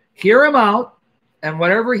 Hear him out, and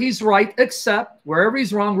wherever he's right, accept. Wherever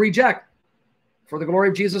he's wrong, reject. For the glory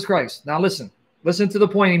of Jesus Christ. Now listen. Listen to the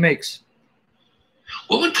point he makes.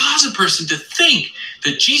 What would cause a person to think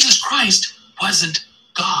that Jesus Christ wasn't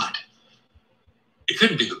God? It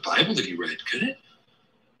couldn't be the Bible that he read, could it?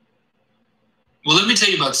 Well, let me tell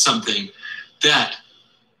you about something that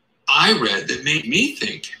I read that made me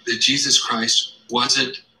think that Jesus Christ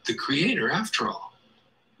wasn't the creator after all.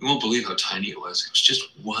 You won't believe how tiny it was. It was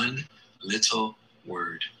just one little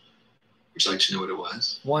word. Would you like to know what it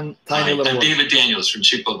was? One tiny little word. I'm David Daniels from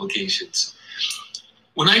Chick Publications.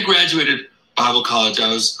 When I graduated Bible college, I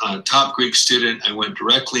was a top Greek student. I went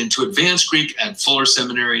directly into advanced Greek at Fuller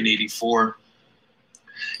Seminary in '84.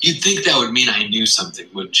 You'd think that would mean I knew something,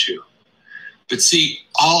 wouldn't you? But see,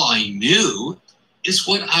 all I knew is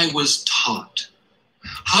what I was taught.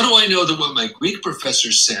 How do I know that what my Greek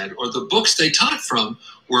professors said or the books they taught from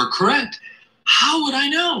were correct? How would I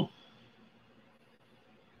know?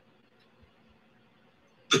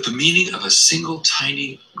 But the meaning of a single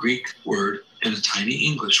tiny Greek word and a tiny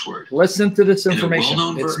English word, listen to this information. In a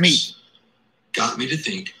well-known it's verse, meat. Got me to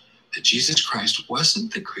think that Jesus Christ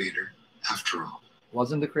wasn't the creator after all.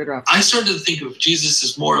 Wasn't the creator after all. I started to think of Jesus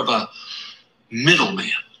as more of a middleman.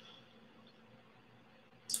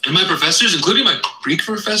 And my professors, including my Greek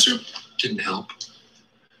professor, didn't help.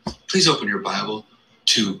 Please open your Bible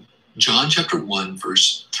to John chapter 1,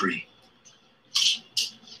 verse 3.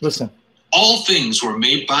 Listen. All things were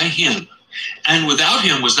made by him, and without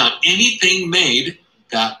him was not anything made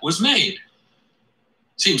that was made.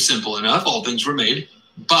 Seems simple enough. All things were made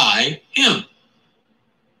by him.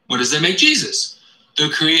 What does that make Jesus? The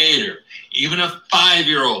creator. Even a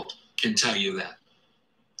 5-year-old can tell you that.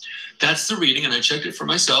 That's the reading, and I checked it for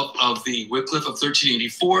myself, of the Wycliffe of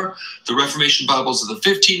 1384, the Reformation Bibles of the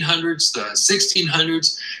 1500s, the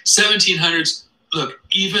 1600s, 1700s. Look,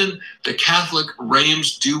 even the Catholic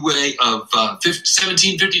Reims Douay of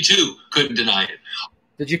 1752 couldn't deny it.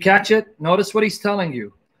 Did you catch it? Notice what he's telling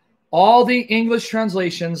you. All the English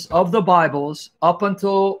translations of the Bibles up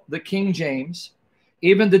until the King James,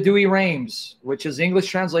 even the Douay Reims, which is English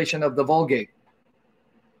translation of the Vulgate,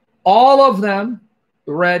 all of them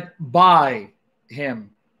read by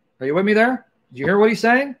him. Are you with me there? Did you hear what he's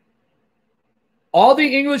saying? All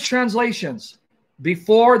the English translations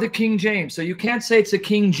before the King James. So you can't say it's a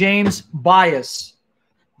King James bias.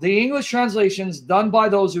 the English translations done by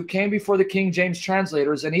those who came before the King James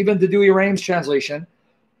translators and even the Douay-Rheims translation,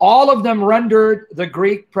 all of them rendered the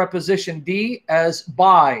Greek preposition D as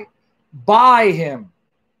by him.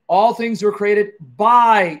 All things were created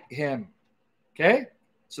by him. Okay?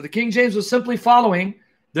 So the King James was simply following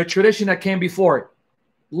the tradition that came before it.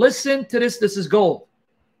 Listen to this. This is gold.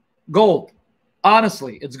 Gold.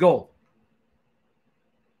 Honestly, it's gold.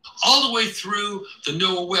 All the way through the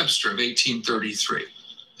Noah Webster of 1833.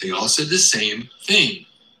 They all said the same thing.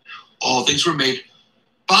 All things were made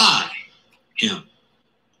by him.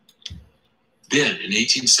 Then, in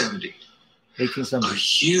 1870, a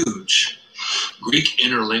huge Greek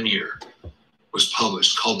interlinear was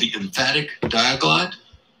published called the Emphatic Diaglott,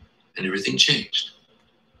 and everything changed.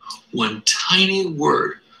 One tiny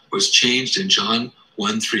word was changed in John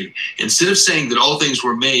 1:3. Instead of saying that all things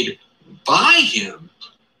were made by him,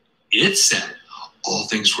 it said all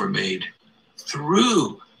things were made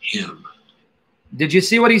through him. Did you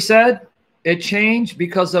see what he said? It changed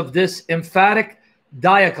because of this emphatic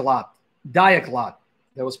diaglott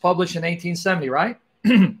that was published in 1870, right?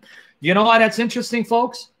 You know why that's interesting,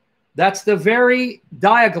 folks? That's the very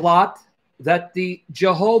diaglott that the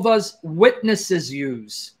Jehovah's Witnesses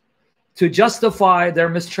use to justify their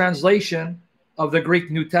mistranslation of the Greek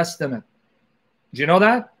New Testament. Do you know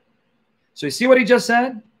that? So you see what he just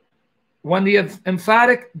said? When the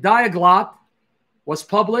emphatic diaglott was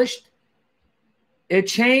published, it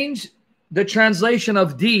changed the translation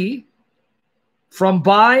of D from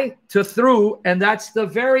by to through, and that's the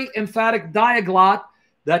very emphatic diaglott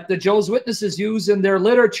that the Jehovah's Witnesses use in their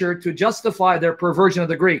literature to justify their perversion of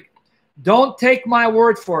the Greek. Don't take my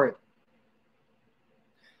word for it.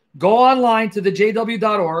 Go online to the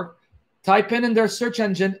jw.org, type in their search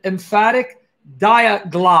engine, emphatic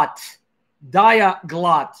diaglott,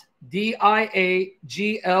 diaglott, D-I-A-G-L-O-T-T,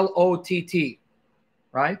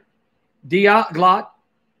 right? Diaglott.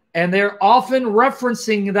 And they're often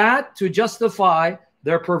referencing that to justify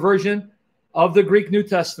their perversion of the Greek New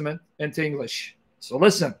Testament into English. So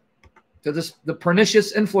listen to this, the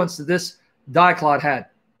pernicious influence that this diaglott had.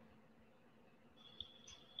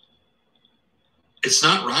 It's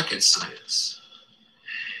not rocket science.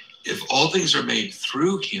 If all things are made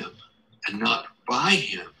through him and not by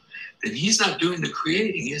him, then he's not doing the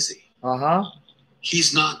creating, is he? Uh-huh.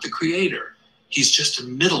 He's not the creator. He's just a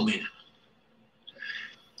middleman.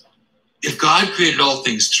 If God created all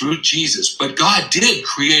things through Jesus, but God did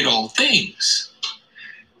create all things,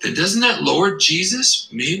 then doesn't that lower Jesus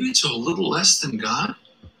maybe to a little less than God?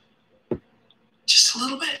 Just a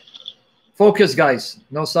little bit. Focus, guys.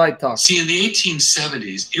 No side talk. See, in the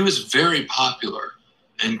 1870s, it was very popular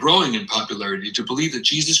and growing in popularity to believe that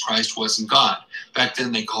Jesus Christ wasn't God. Back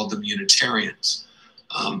then, they called them Unitarians.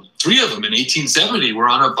 3 of them in 1870 were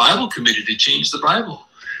on a Bible committee to change the Bible.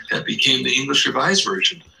 That became the English Revised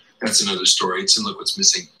Version. That's another story. It's in Look What's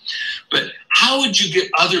Missing. But how would you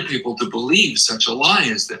get other people to believe such a lie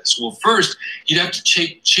as this? Well, first, you'd have to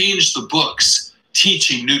change the books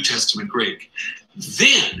teaching New Testament Greek.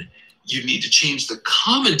 Then you need to change the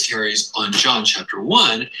commentaries on John chapter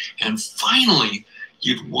 1. And finally,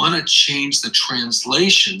 you'd want to change the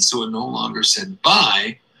translation so it no longer said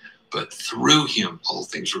by, but through him all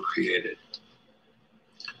things were created.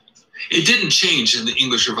 It didn't change in the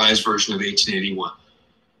English Revised Version of 1881.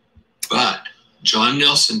 But John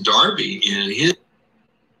Nelson Darby in his...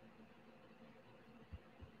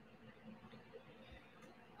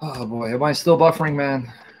 Oh boy, am I still buffering,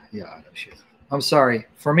 man? Yeah, no shit. I'm sorry.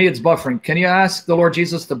 For me, it's buffering. Can you ask the Lord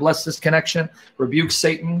Jesus to bless this connection, rebuke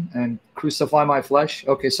Satan, and crucify my flesh?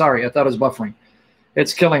 Okay, sorry. I thought it was buffering.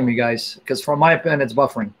 It's killing me, guys, because from my pen, it's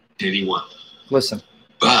buffering. 81. Listen.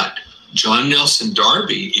 But John Nelson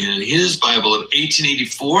Darby in his Bible of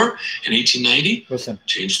 1884 and 1890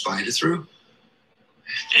 changed by to through.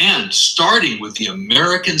 And starting with the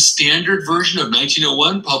American Standard Version of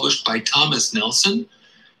 1901 published by Thomas Nelson,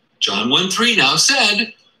 John 1:3 now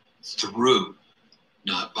said through,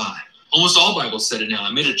 not by. Almost all Bibles said it now.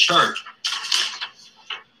 I made a chart.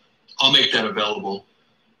 I'll make that available.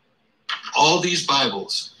 All these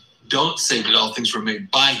Bibles don't say that all things were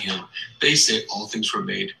made by him. They say all things were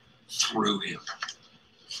made through him.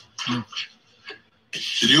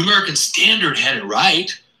 The New American Standard had it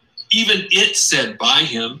right. Even it said by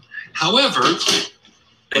him. However,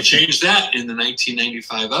 they changed that in the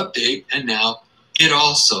 1995 update, and now it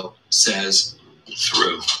also says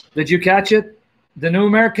through. Did you catch it? The New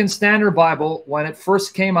American Standard Bible, when it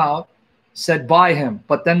first came out, said by him,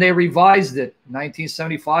 but then they revised it,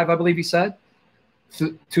 1975, I believe he said,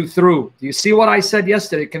 to through. Do you see what I said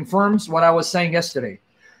yesterday? It confirms what I was saying yesterday.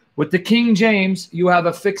 With the King James, you have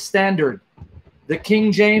a fixed standard. The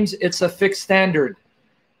King James, it's a fixed standard.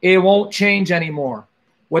 It won't change anymore.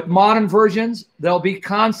 With modern versions, they'll be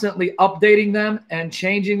constantly updating them and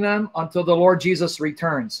changing them until the Lord Jesus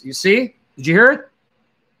returns. You see? Did you hear it?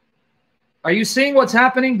 Are you seeing what's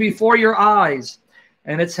happening before your eyes?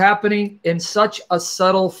 And it's happening in such a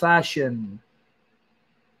subtle fashion.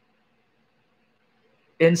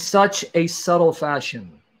 In such a subtle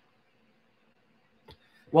fashion.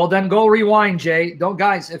 Well, then go rewind, Jay. Don't,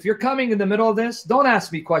 guys, if you're coming in the middle of this, don't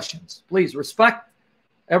ask me questions. Please respect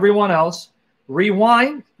everyone else.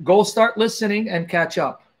 Rewind, go start listening and catch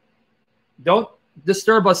up. Don't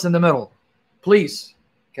disturb us in the middle, please.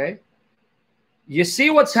 Okay? You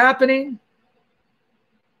see what's happening?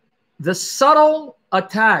 The subtle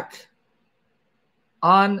attack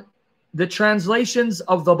on the translations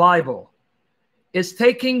of the Bible is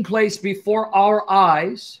taking place before our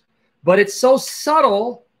eyes, but it's so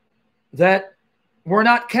subtle that we're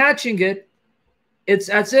not catching it. It's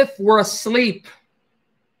as if we're asleep.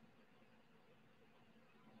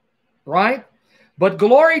 Right? But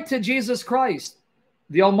glory to Jesus Christ,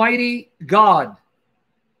 the Almighty God,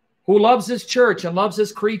 who loves his church and loves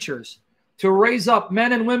his creatures, to raise up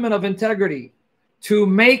men and women of integrity, to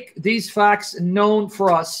make these facts known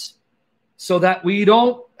for us so that we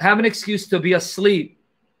don't have an excuse to be asleep,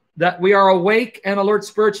 that we are awake and alert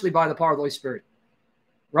spiritually by the power of the Holy Spirit.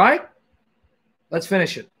 Right? Let's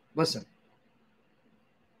finish it. Listen.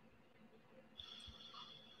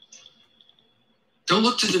 Don't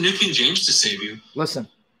look to the New King James to save you. Listen.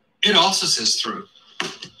 It also says through.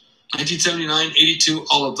 1979, 82,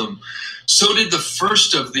 all of them. So did the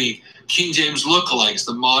first of the King James lookalikes,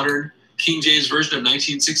 the modern King James version of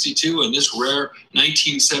 1962, and this rare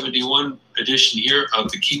 1971 edition here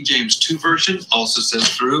of the King James 2 version also says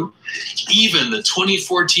through. Even the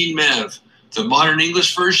 2014 MEV, the modern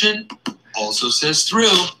English version, also says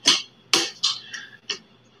through.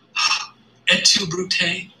 Et tu,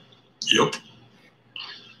 Brute? Yep.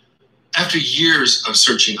 After years of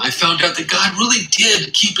searching, I found out that God really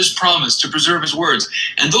did keep his promise to preserve his words.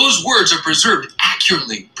 And those words are preserved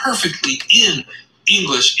accurately, perfectly in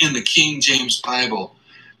English in the King James Bible.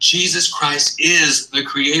 Jesus Christ is the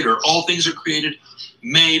creator. All things are created,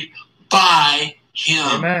 made by him.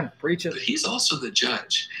 Amen. Preach it. But he's also the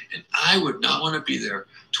judge. And I would not want to be there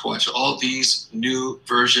to watch all these new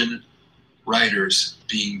version writers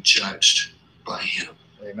being judged by him.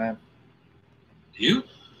 Amen. You?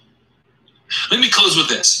 Let me close with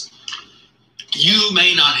this. You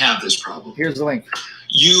may not have this problem. Here's the link.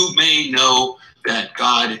 You may know that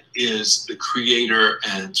God is the creator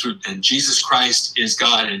and Jesus Christ is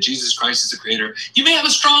God and Jesus Christ is the creator. You may have a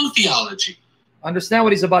strong theology. Understand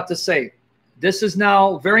what he's about to say. This is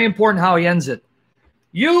now very important how he ends it.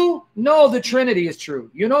 You know the Trinity is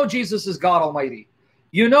true. You know Jesus is God Almighty.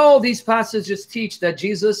 You know these passages teach that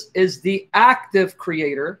Jesus is the active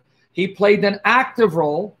creator. He played an active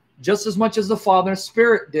role just as much as the Father and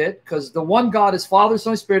Spirit did, because the one God is Father,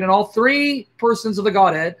 Son, and Spirit, and all three persons of the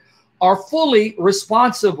Godhead are fully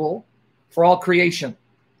responsible for all creation.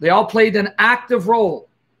 They all played an active role.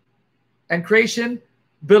 And creation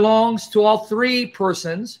belongs to all three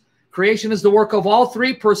persons. Creation is the work of all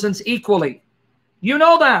three persons equally. You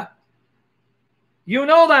know that. You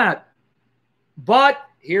know that. But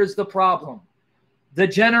here's the problem. The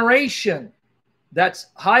generation that's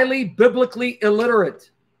highly biblically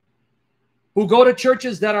illiterate, who go to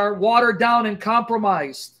churches that are watered down and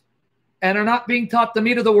compromised and are not being taught the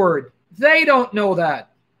meat of the word, they don't know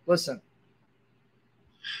that. Listen.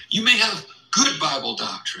 You may have good Bible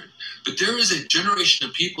doctrine, but there is a generation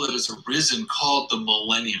of people that has arisen called the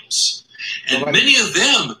millennials. And many of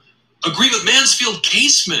them agree with Mansfield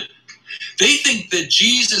Casement. They think that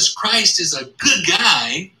Jesus Christ is a good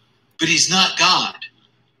guy, but he's not God.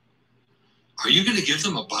 Are you going to give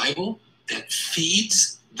them a Bible that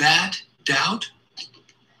feeds that doubt?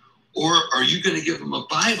 Or are you going to give them a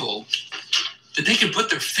Bible that they can put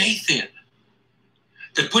their faith in,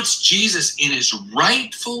 that puts Jesus in his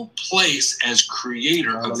rightful place as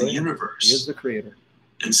creator of the universe? He is the creator.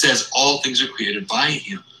 And says all things are created by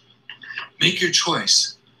him. Make your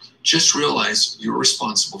choice. Just realize you're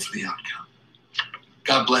responsible for the outcome.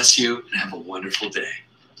 God bless you and have a wonderful day.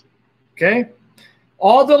 Okay.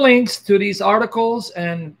 All the links to these articles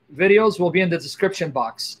and videos will be in the description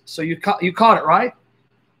box. So you caught it, right?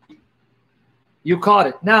 You caught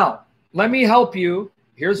it. Now, let me help you.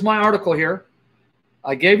 Here's my article here.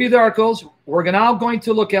 I gave you the articles. We're now going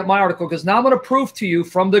to look at my article because now I'm going to prove to you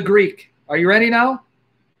from the Greek. Are you ready now?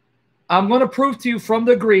 I'm going to prove to you from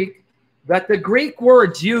the Greek that the Greek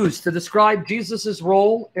words used to describe Jesus's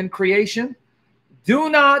role in creation do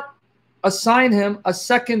not assign him a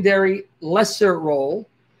secondary lesser role,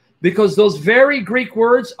 because those very Greek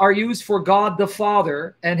words are used for God the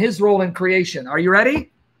Father and his role in creation. Are you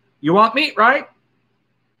ready? You want meat, right?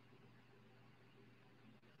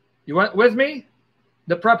 You went with me?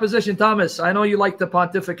 The preposition, Thomas, I know you like to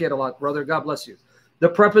pontificate a lot, brother. God bless you. The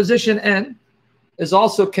preposition en is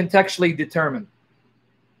also contextually determined,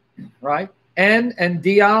 right? En and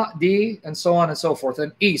dia, di, and so on and so forth.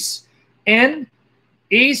 And is. En,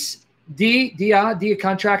 is, di, dia, di, a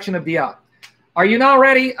contraction of dia. Are you now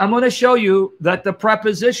ready? I'm going to show you that the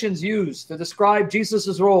prepositions used to describe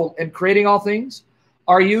Jesus' role in creating all things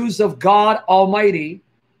are used of God Almighty,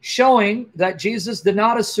 showing that Jesus did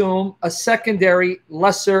not assume a secondary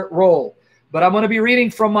lesser role. But I'm going to be reading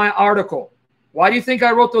from my article. Why do you think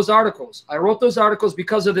I wrote those articles? I wrote those articles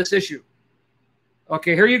because of this issue.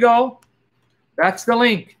 Okay, here you go. That's the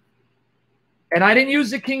link. And I didn't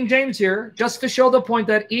use the King James here just to show the point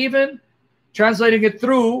that even translating it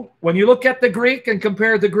through, when you look at the Greek and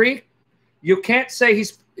compare the Greek, you can't say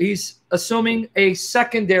he's assuming a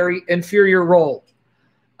secondary inferior role.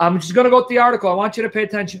 I'm just going to go with the article. I want you to pay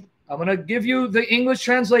attention. I'm going to give you the English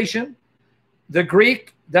translation, the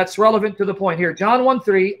Greek that's relevant to the point here. John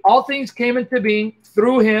 1:3, all things came into being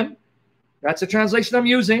through him. That's a translation I'm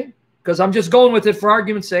using because I'm just going with it for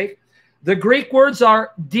argument's sake. The Greek words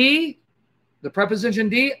are di, the preposition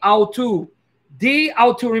di, autou. Di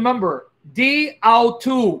autou, remember, di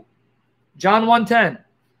autou. John 1:10.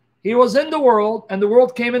 He was in the world, and the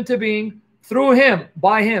world came into being through him,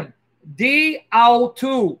 by him. Di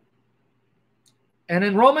autou. And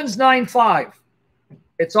in Romans 9:5,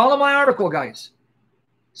 it's all in my article, guys.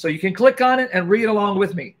 So you can click on it and read along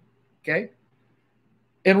with me. Okay?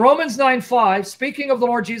 In Romans 9:5, speaking of the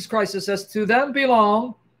Lord Jesus Christ, it says, to them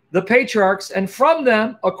belong the patriarchs, and from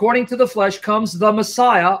them, according to the flesh, comes the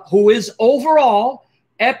Messiah, who is overall,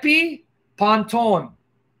 epipanton.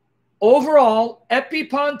 Overall,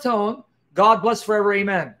 epipanton, God bless forever,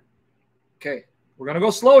 amen. Okay, we're going to go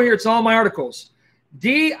slow here. It's all my articles.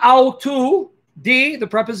 Di autou, di, the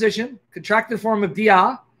preposition, contracted form of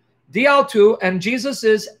dia, di autou, and Jesus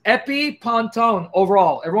is epipanton,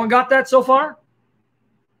 overall. Everyone got that so far?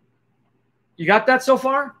 You got that so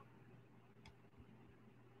far?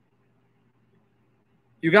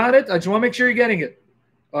 You got it? I just want to make sure you're getting it.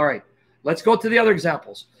 All right. Let's go to the other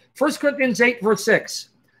examples. 1 Corinthians 8, verse 6.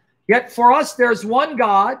 Yet for us there's one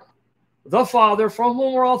God, the Father, from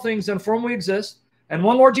whom are all things and from whom we exist, and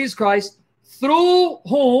one Lord Jesus Christ, through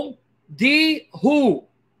whom who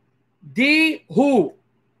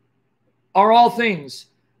are all things.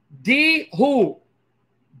 Who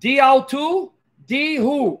autou,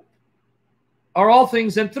 who are all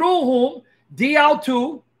things, and through whom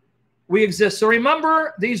autou we exist. So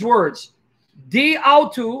remember these words.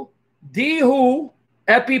 Autou, who,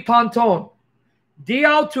 epipanton.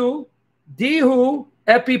 Autou, who,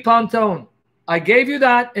 epipanton. I gave you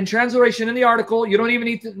that in translation in the article. You don't even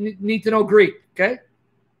need to know Greek, okay?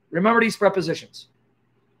 Remember these prepositions.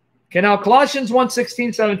 Okay, now Colossians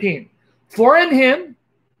 1:16, 17. For in him,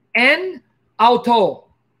 en auto,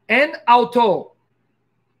 okay, auto.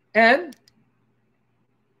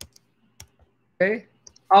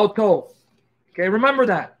 Okay, remember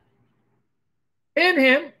that. In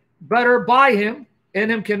him, better by him, in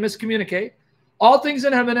him can miscommunicate. All things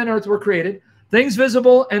in heaven and earth were created, things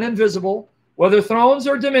visible and invisible, whether thrones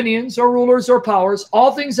or dominions or rulers or powers,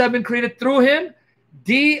 all things have been created through him,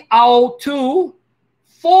 autou,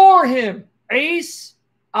 for him, eis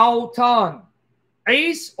auton.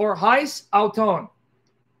 Eis or heis auton.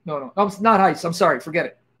 No, not heis. I'm sorry, forget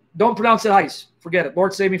it. Don't pronounce it heis. Forget it.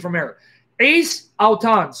 Lord, save me from error. Eis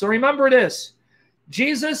auton. So remember this.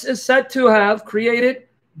 Jesus is said to have created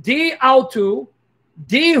autou,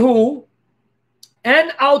 who,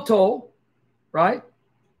 en auto, right?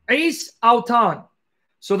 Eis auton.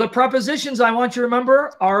 So the prepositions I want you to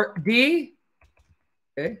remember are di,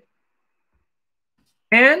 okay,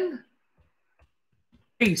 en,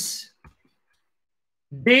 eis.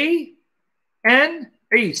 Di, en,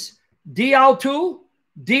 eis. Autou,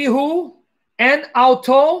 who, en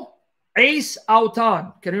auto, eis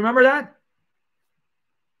auton. Can you remember that?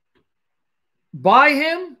 By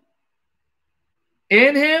him,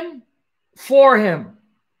 in him, for him.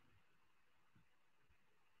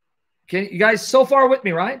 Can you guys so far with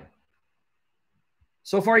me, right?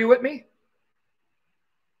 So far you with me?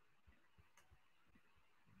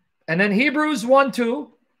 And then Hebrews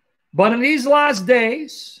 1:2. But in these last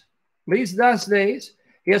days,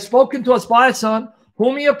 he has spoken to us by a Son,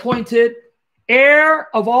 whom he appointed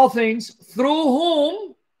heir of all things, through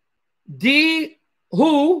whom,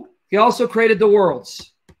 who, he also created the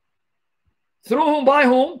worlds. Through whom, by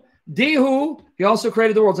whom, D who, he also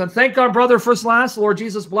created the worlds. And thank our brother first last, Lord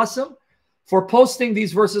Jesus bless him, for posting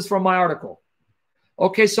these verses from my article.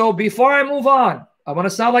 Okay, so before I move on, I want to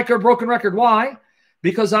sound like a broken record. Why?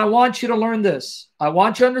 Because I want you to learn this. I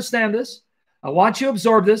want you to understand this. I want you to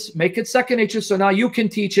absorb this, make it second nature, so now you can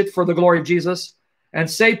teach it for the glory of Jesus and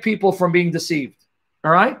save people from being deceived.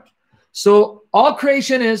 All right? So all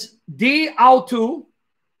creation is D autu,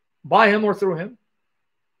 by him or through him.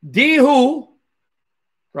 D who,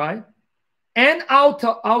 right? En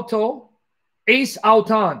auto, ace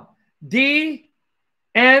auton. D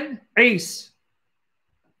and ace.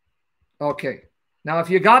 Okay. Now, if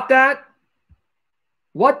you got that,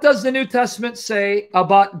 what does the New Testament say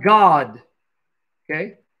about God?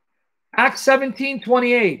 Okay. Acts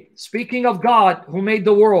 17:28, speaking of God who made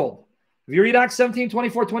the world. If you read Acts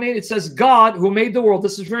 17:24-28, it says God who made the world.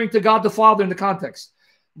 This is referring to God the Father in the context.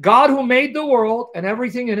 God who made the world and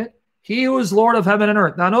everything in it, he who is Lord of heaven and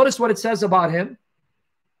earth. Now notice what it says about him.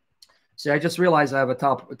 See, I just realized I have a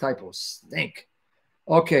typo. Stink.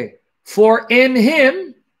 Okay. For in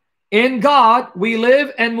him, in God, we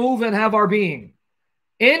live and move and have our being.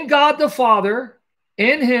 In God the Father,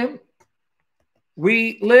 in him,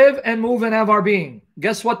 we live and move and have our being.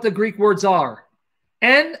 Guess what the Greek words are?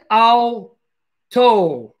 En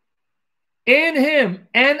auto. In him,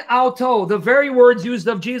 en auto. The very words used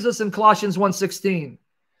of Jesus in Colossians 1:16.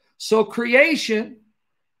 So creation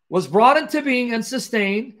was brought into being and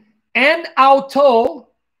sustained. En auto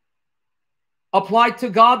applied to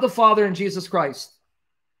God the Father and Jesus Christ.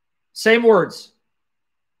 Same words.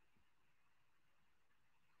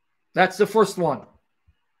 That's the first one.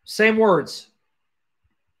 Same words.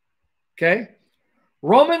 Okay.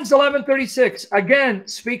 Romans 11:36. Again,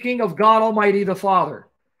 speaking of God Almighty the Father.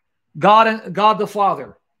 God the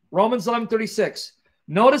Father. Romans 11:36.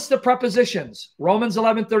 Notice the prepositions. Romans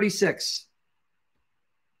 11:36.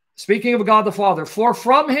 Speaking of God the Father. For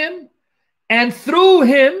from him and through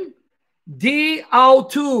him, di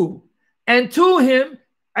autu, and to him,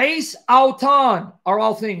 eis auton, are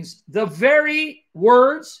all things. The very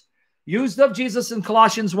words used of Jesus in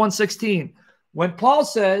Colossians 1:16. When Paul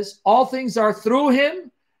says all things are through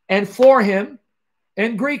him and for him,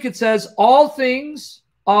 in Greek it says all things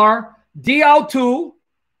are di autu,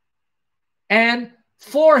 and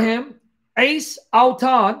for him, eis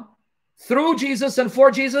auton, through Jesus and for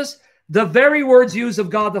Jesus, the very words used of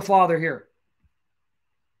God the Father here.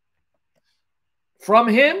 From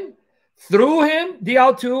him, through him, di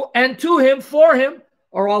autu, and to him, for him,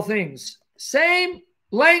 are all things. Same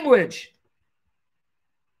language.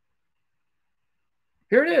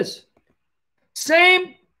 Here it is.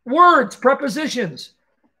 Same words, prepositions.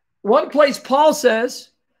 One place Paul says,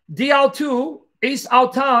 di autu, eis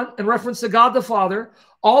auton, in reference to God the Father.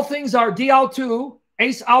 All things are di autu,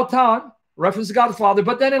 eis auton, reference to God the Father.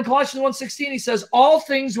 But then in Colossians 1:16, he says, all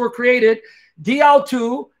things were created, di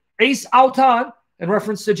autu, eis auton, in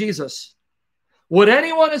reference to Jesus. Would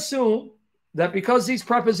anyone assume that because these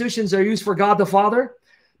prepositions are used for God the Father,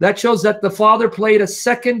 that shows that the Father played a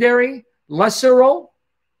secondary, lesser role?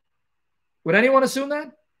 Would anyone assume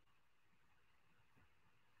that?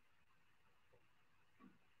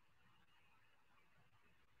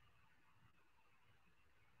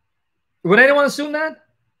 Would anyone assume that?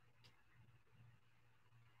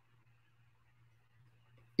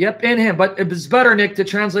 Yep, in him. But it's better, Nick, to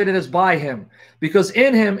translate it as by him. Because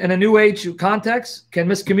in him, in a New Age context, can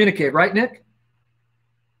miscommunicate. Right, Nick?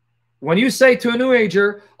 When you say to a New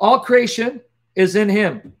Ager, all creation is in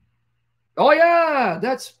him. Oh, yeah,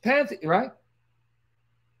 that's pantheon, right?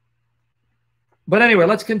 But anyway,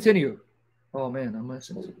 let's continue. Oh, man, I'm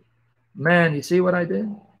missing. Man, you see what I did?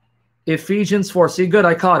 Ephesians 4. See, good,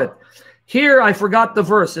 I caught it. Here, I forgot the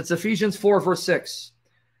verse. It's Ephesians 4, verse 6.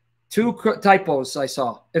 Two typos I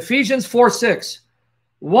saw. Ephesians 4:6.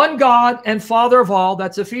 One God and Father of all.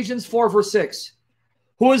 That's Ephesians 4, verse 6.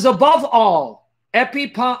 Who is above all.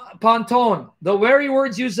 Epipanton. The very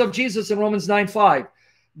words used of Jesus in Romans 9:5.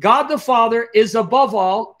 God the Father is above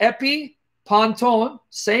all. Epipanton.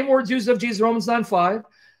 Same words used of Jesus in Romans 9:5.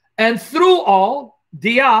 And through all.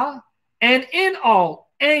 Dia. And in all.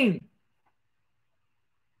 Ein.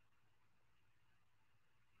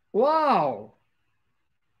 Wow.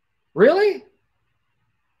 Really?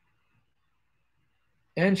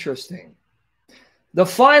 Interesting. The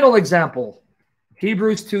final example,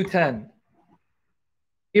 Hebrews 2:10.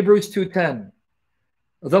 Hebrews 2:10.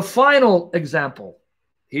 The final example,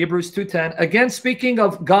 Hebrews 2:10. Again, speaking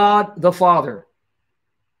of God the Father.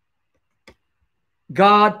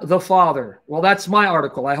 God the Father. Well, that's my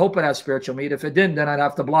article. I hope it has spiritual meat. If it didn't, then I'd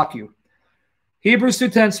have to block you. Hebrews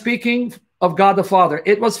 2:10, speaking of God the Father.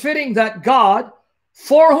 It was fitting that God,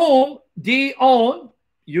 For whom dion,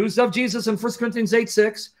 use of Jesus in 1 Corinthians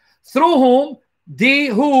 8:6, through whom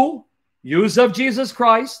who, use of Jesus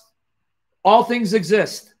Christ, all things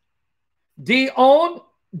exist. Dion,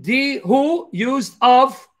 who, used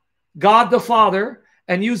of God the Father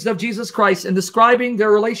and used of Jesus Christ in describing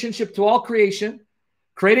their relationship to all creation,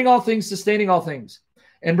 creating all things, sustaining all things,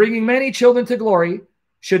 and bringing many children to glory,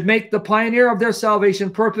 should make the pioneer of their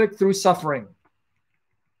salvation perfect through suffering.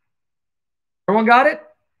 Everyone got it?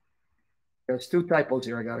 There's 2 typos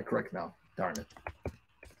here. I got to correct now. Darn it.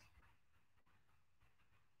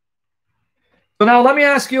 So now let me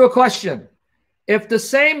ask you a question. If the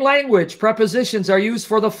same language prepositions are used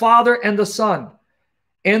for the Father and the Son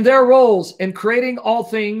in their roles in creating all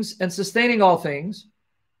things and sustaining all things,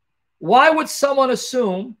 why would someone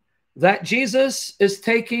assume that Jesus is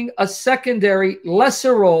taking a secondary,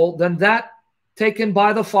 lesser role than that taken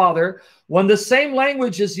by the Father when the same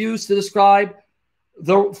language is used to describe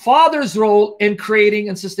the Father's role in creating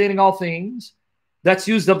and sustaining all things that's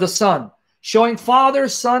used of the Son, showing Father,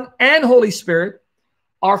 Son, and Holy Spirit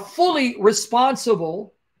are fully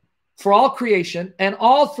responsible for all creation, and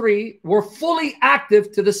all 3 were fully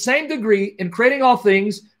active to the same degree in creating all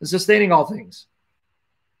things and sustaining all things.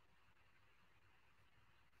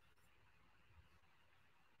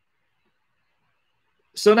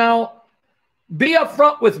 So now, be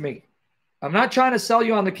upfront with me. I'm not trying to sell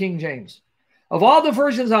you on the King James. Of all the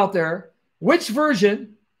versions out there, which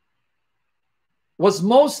version was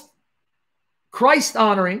most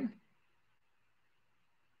Christ-honoring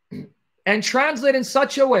and translated in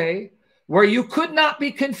such a way where you could not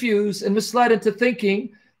be confused and misled into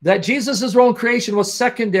thinking that Jesus' role in creation was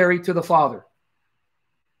secondary to the Father?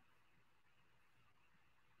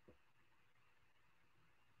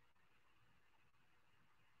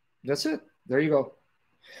 That's it. There you go.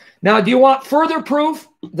 Now, do you want further proof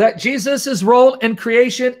that Jesus' role in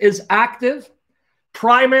creation is active,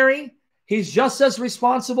 primary? He's just as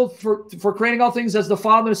responsible for creating all things as the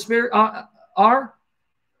Father and the Spirit are?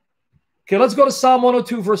 Okay, let's go to Psalm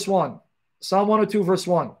 102, verse 1. Psalm 102, verse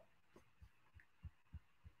 1.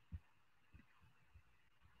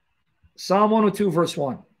 Psalm 102, verse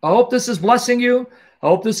 1. I hope this is blessing you. I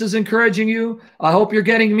hope this is encouraging you. I hope you're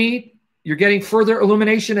getting meat. You're getting further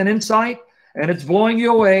illumination and insight, and it's blowing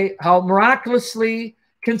you away how miraculously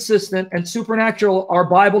consistent and supernatural our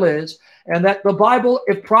Bible is, and that the Bible,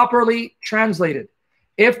 if properly translated,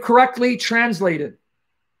 if correctly translated,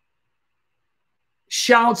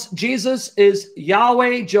 shouts Jesus is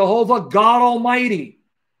Yahweh, Jehovah, God Almighty,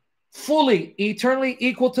 fully, eternally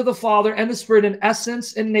equal to the Father and the Spirit in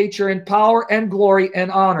essence, in nature, in power and glory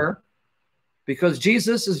and honor, because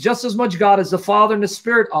Jesus is just as much God as the Father and the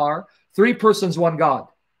Spirit are. 3 persons, 1 God.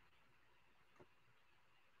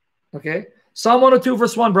 Okay. Psalm 102,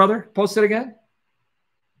 verse 1, brother. Post it again.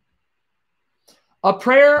 A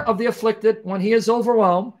prayer of the afflicted when he is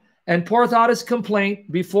overwhelmed and poureth out his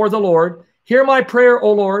complaint before the Lord. Hear my prayer,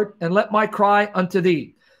 O Lord, and let my cry unto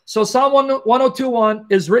thee. So Psalm 102:1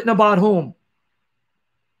 is written about whom?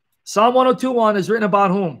 Psalm 102:1 is written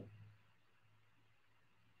about whom?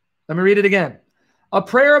 Let me read it again. A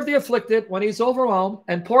prayer of the afflicted when he's overwhelmed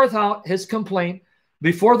and poureth out his complaint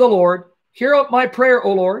before the Lord. Hear up my prayer,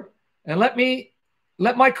 O Lord, and let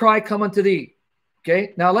my cry come unto thee.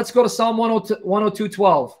 Okay, now let's go to Psalm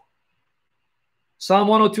 102:12. Psalm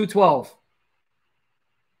 102:12.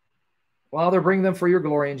 Father, bring them for your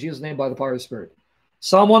glory in Jesus' name by the power of the Spirit.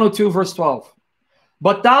 Psalm 102, verse 12.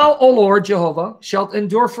 But thou, O Lord, Jehovah, shalt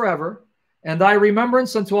endure forever, and thy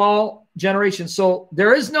remembrance unto all generations. So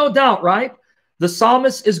there is no doubt, right? The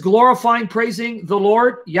psalmist is glorifying, praising the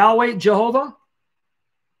Lord, Yahweh, Jehovah,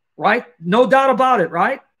 right? No doubt about it,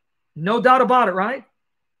 right? No doubt about it, right?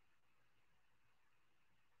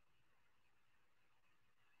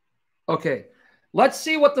 Okay, let's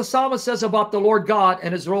see what the psalmist says about the Lord God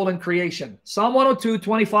and his role in creation. Psalm 102,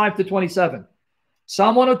 25 to 27.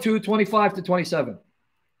 Psalm 102, 25 to 27.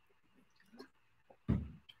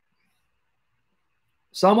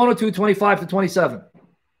 Psalm 102, 25 to 27.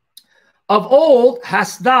 Of old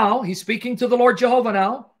hast thou, he's speaking to the Lord Jehovah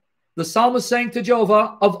now. The psalmist saying to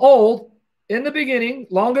Jehovah, of old, in the beginning,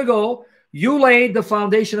 long ago, you laid the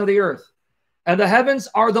foundation of the earth, and the heavens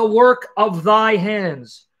are the work of thy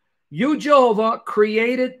hands. You, Jehovah,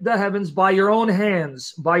 created the heavens by your own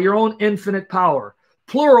hands, by your own infinite power.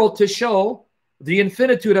 Plural, to show the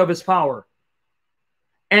infinitude of his power.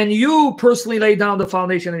 And you personally laid down the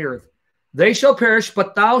foundation of the earth. They shall perish,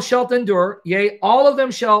 but thou shalt endure. Yea, all of them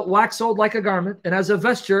shall wax old like a garment, and as a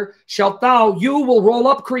vesture shalt thou, you will roll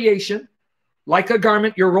up creation like a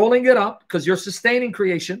garment. You're rolling it up because you're sustaining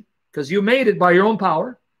creation, because you made it by your own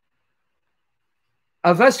power.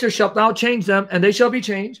 A vesture shalt thou change them, and they shall be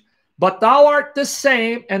changed. But thou art the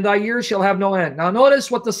same, and thy years shall have no end. Now notice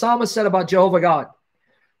what the psalmist said about Jehovah God.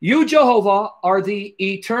 You, Jehovah, are the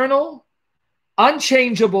eternal,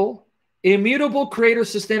 unchangeable, immutable creator,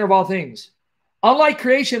 sustainer of all things. Unlike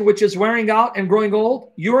creation, which is wearing out and growing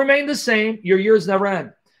old, you remain the same. Your years never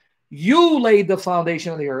end. You laid the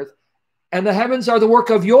foundation of the earth, and the heavens are the work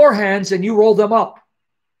of your hands, and you rolled them up.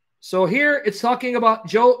 So here it's talking about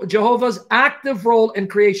Jehovah's active role in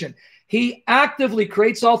creation. He actively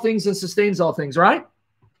creates all things and sustains all things, right?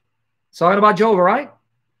 It's talking about Jehovah, right?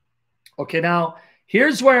 Okay, now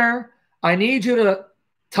here's where I need you to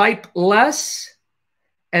type less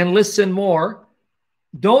and listen more.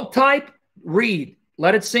 Don't type, read.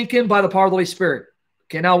 Let it sink in by the power of the Holy Spirit.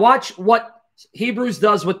 Okay, now watch what Hebrews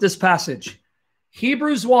does with this passage.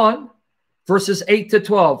 Hebrews 1, verses 8 to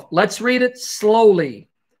 12. Let's read it slowly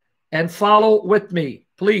and follow with me,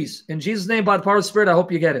 please. In Jesus' name, by the power of the Spirit, I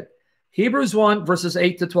hope you get it. Hebrews 1, verses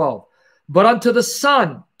 8 to 12. But unto the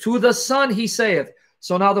Son, to the Son he saith.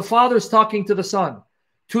 So now the Father is talking to the Son.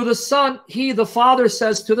 To the Son, he, the Father,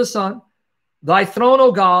 says to the Son, thy throne,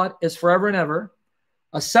 O God, is forever and ever.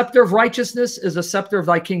 A scepter of righteousness is a scepter of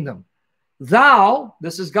thy kingdom. Thou,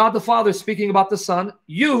 this is God the Father speaking about the Son,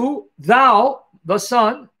 you, thou, the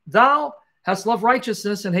Son, thou hast loved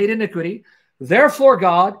righteousness and hate iniquity. Therefore,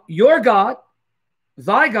 God, your God,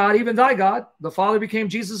 thy God, even thy God, the Father became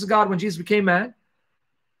Jesus' God when Jesus became man.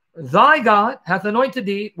 Thy God hath anointed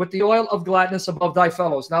thee with the oil of gladness above thy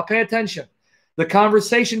fellows. Now pay attention. The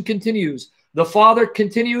conversation continues. The Father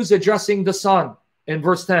continues addressing the Son in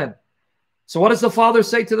verse 10. So what does the Father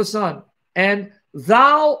say to the Son? And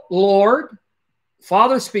thou, Lord,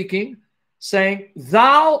 Father speaking, saying,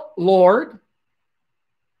 thou, Lord,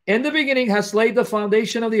 in the beginning hast laid the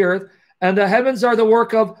foundation of the earth, and the heavens are the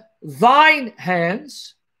work of thine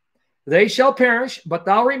hands. They shall perish, but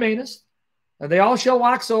thou remainest, and they all shall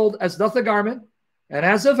wax old as doth a garment, and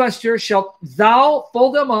as a vesture shalt thou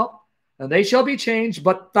fold them up, and they shall be changed,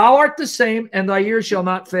 but thou art the same, and thy years shall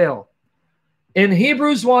not fail. In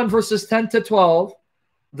Hebrews 1, verses 10 to 12,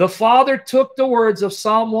 the Father took the words of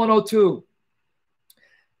Psalm 102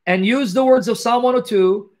 and used the words of Psalm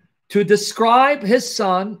 102 to describe his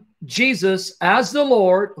Son, Jesus, as the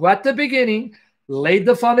Lord, who at the beginning laid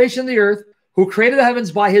the foundation of the earth, who created the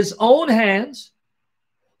heavens by his own hands,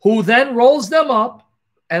 who then rolls them up,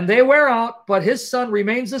 and they wear out, but his Son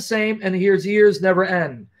remains the same, and his years never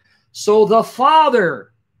end. So the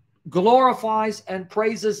Father glorifies and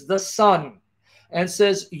praises the Son and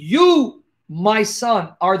says, you, my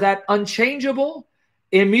Son, are that unchangeable,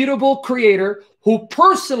 immutable creator who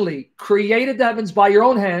personally created the heavens by your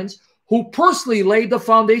own hands, who personally laid the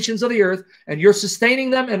foundations of the earth, and you're sustaining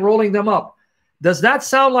them and rolling them up. Does that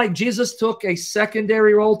sound like Jesus took a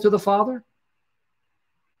secondary role to the Father?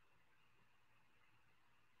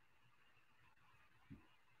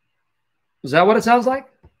 Is that what it sounds like?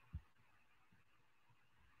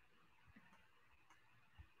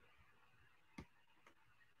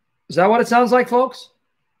 Is that what it sounds like, folks?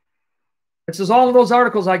 This is all of those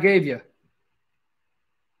articles I gave you.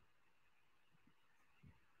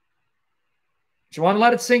 But you want to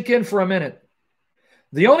let it sink in for a minute.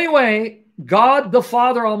 The only way God the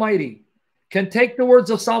Father Almighty can take the words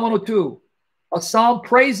of Psalm 102, a psalm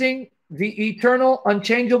praising the eternal,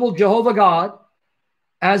 unchangeable Jehovah God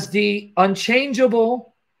as the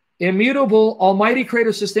unchangeable, immutable, almighty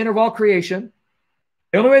creator, sustainer of all creation.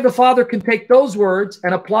 The only way the Father can take those words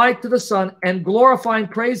and apply it to the Son and glorify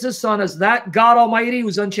and praise the Son as that God Almighty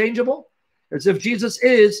who's unchangeable, as if Jesus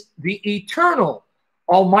is the eternal,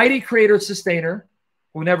 almighty creator, sustainer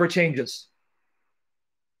who never changes.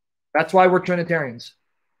 That's why we're Trinitarians.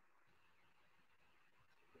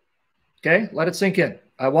 Okay, let it sink in.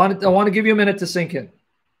 I want to give you a minute to sink in.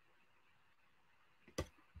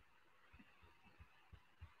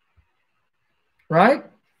 Right?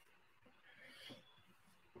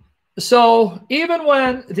 So even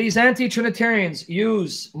when these anti-Trinitarians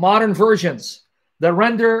use modern versions that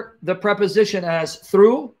render the preposition as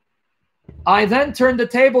through, I then turn the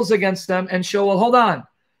tables against them and show, well, hold on.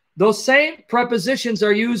 Those same prepositions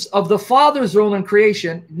are used of the Father's role in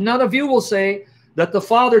creation. None of you will say that the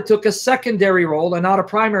Father took a secondary role and not a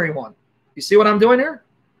primary one. You see what I'm doing here?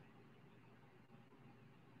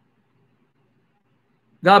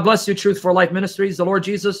 God bless you, Truth for Life Ministries. The Lord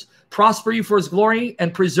Jesus prosper you for his glory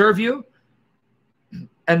and preserve you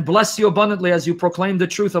and bless you abundantly as you proclaim the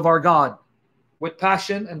truth of our God with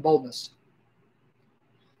passion and boldness.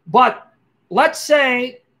 But let's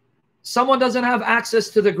say someone doesn't have access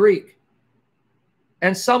to the Greek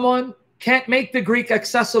and someone can't make the Greek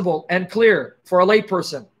accessible and clear for a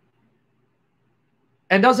layperson.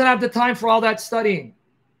 and doesn't have the time for all that studying,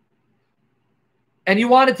 and you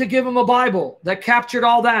wanted to give him a Bible that captured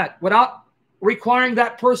all that without requiring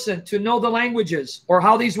that person to know the languages or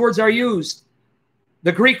how these words are used,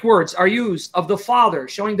 the Greek words are used of the Father,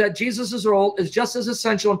 showing that Jesus' role is just as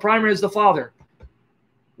essential and primary as the Father,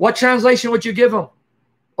 what translation would you give him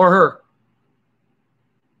or her?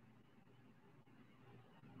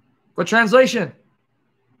 What translation?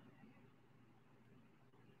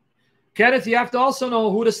 Kenneth, you have to also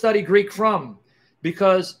know who to study Greek from,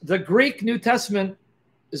 because the Greek New Testament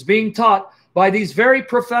is being taught by these very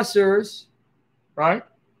professors, right,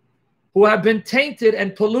 who have been tainted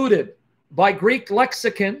and polluted by Greek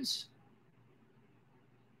lexicons,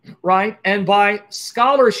 right, and by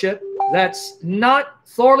scholarship that's not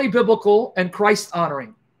thoroughly biblical and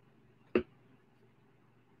Christ-honoring.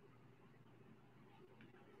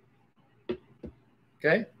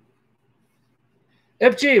 Okay?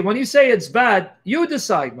 FG, when you say it's bad, you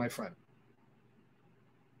decide, my friend.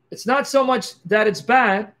 It's not so much that it's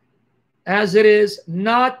bad as it is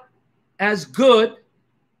not as good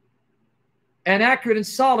and accurate and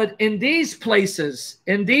solid in these places,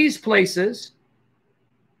 in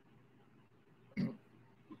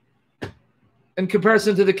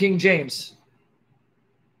comparison to the King James.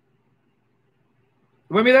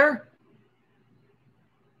 You with me there?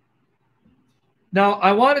 Now,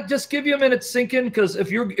 I want to just give you a minute to sink in, because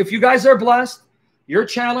if you guys are blessed, you're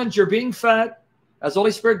challenged, you're being fed, as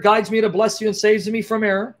Holy Spirit guides me to bless you and saves me from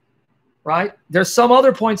error, right? There's some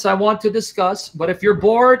other points I want to discuss, but if you're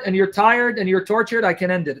bored and you're tired and you're tortured, I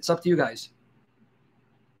can end it. It's up to you guys.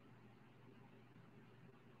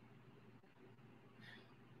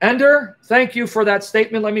 Ender, thank you for that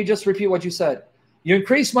statement. Let me just repeat what you said. You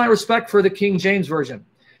increased my respect for the King James Version.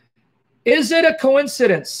 Is it a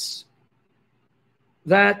coincidence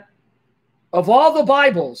that of all the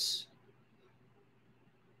Bibles,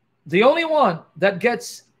 the only one that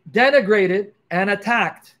gets denigrated and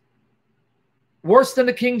attacked worse than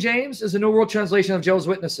the King James is the New World Translation of Jehovah's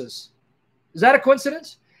Witnesses? Is that a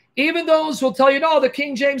coincidence? Even those will tell you, no, the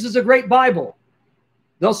King James is a great Bible.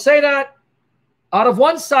 They'll say that out of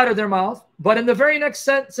one side of their mouth, but in the very next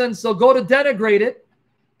sentence, they'll go to denigrate it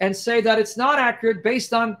and say that it's not accurate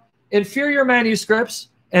based on inferior manuscripts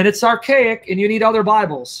and it's archaic and you need other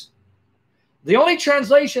Bibles. The only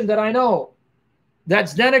translation that I know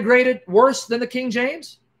that's denigrated worse than the King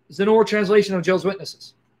James is the New World Translation of Jehovah's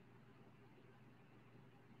Witnesses.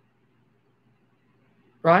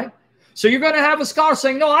 Right? So you're going to have a scholar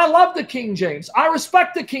saying, no, I love the King James. I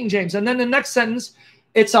respect the King James. And then the next sentence,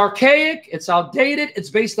 it's archaic, it's outdated, it's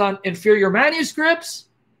based on inferior manuscripts.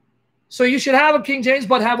 So you should have a King James,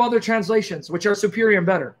 but have other translations, which are superior and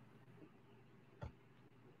better.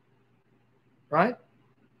 Right?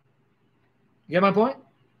 You get my point?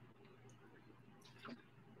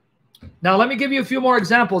 Now, let me give you a few more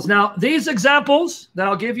examples. Now, these examples that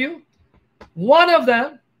I'll give you, one of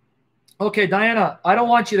them, okay, Diana, I don't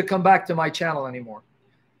want you to come back to my channel anymore.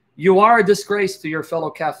 You are a disgrace to your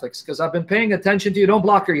fellow Catholics, because I've been paying attention to you. Don't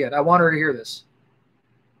block her yet. I want her to hear this.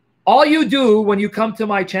 All you do when you come to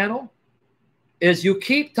my channel is you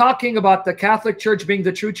keep talking about the Catholic Church being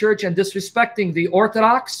the true church and disrespecting the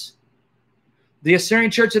Orthodox, the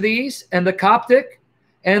Assyrian Church of the East, and the Coptic,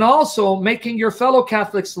 and also making your fellow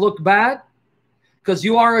Catholics look bad because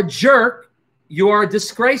you are a jerk. You are a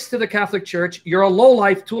disgrace to the Catholic Church. You're a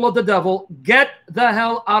lowlife tool of the devil. Get the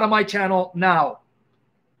hell out of my channel now.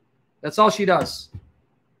 That's all she does.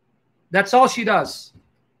 That's all she does.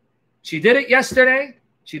 She did it yesterday.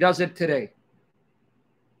 She does it today.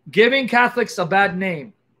 Giving Catholics a bad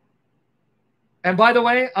name. And by the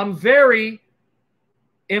way, I'm very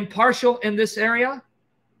impartial in this area.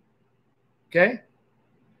 Okay?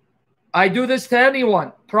 I do this to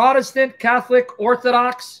anyone. Protestant, Catholic,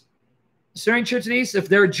 Orthodox, Syrian Church of the East. If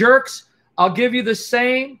they're jerks, I'll give you the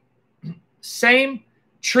same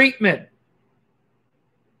treatment.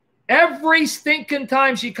 Every stinking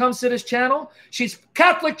time she comes to this channel, she's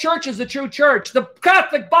Catholic Church is the true church. The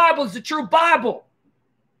Catholic Bible is the true Bible.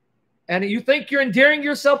 And you think you're endearing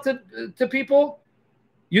yourself to people?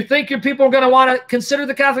 You think your people are going to want to consider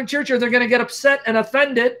the Catholic Church, or they're going to get upset and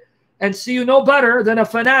offended and see you no better than a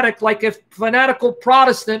fanatic, like a fanatical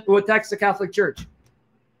Protestant who attacks the Catholic Church?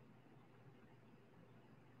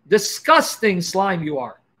 Disgusting slime you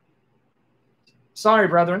are. Sorry,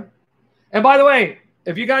 brethren. And by the way,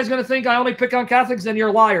 if you guys are going to think I only pick on Catholics, then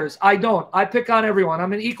you're liars. I don't. I pick on everyone.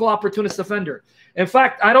 I'm an equal opportunist offender. In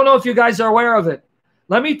fact, I don't know if you guys are aware of it.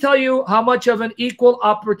 Let me tell you how much of an equal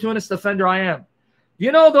opportunist offender I am.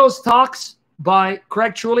 You know those talks by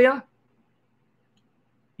Craig Trulia?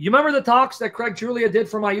 You remember the talks that Craig Trulia did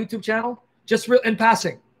for my YouTube channel just in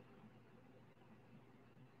passing.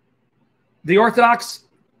 The Orthodox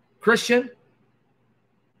Christian,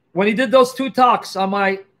 when he did those 2 talks on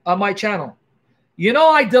my channel, you know,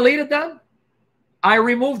 I deleted them. I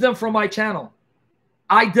removed them from my channel.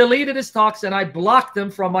 I deleted his talks and I blocked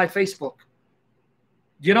them from my Facebook.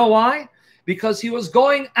 Do you know why? Because he was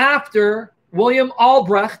going after William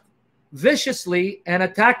Albrecht viciously and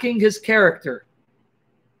attacking his character.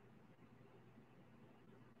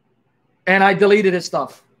 And I deleted his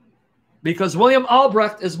stuff. Because William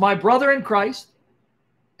Albrecht is my brother in Christ,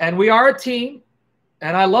 and we are a team,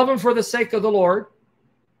 and I love him for the sake of the Lord.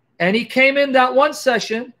 And he came in that one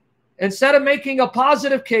session, instead of making a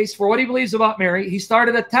positive case for what he believes about Mary, he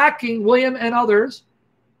started attacking William and others,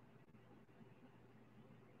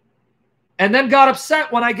 and then got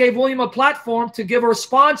upset when I gave William a platform to give a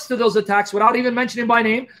response to those attacks without even mentioning by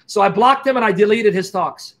name. So I blocked him and I deleted his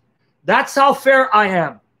talks. That's how fair I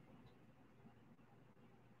am.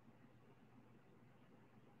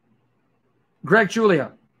 Greg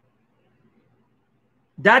Julia.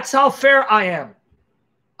 That's how fair I am.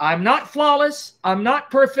 I'm not flawless. I'm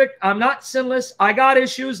not perfect. I'm not sinless. I got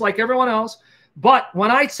issues like everyone else. But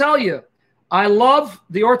when I tell you, I love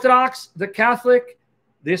the Orthodox, the Catholic,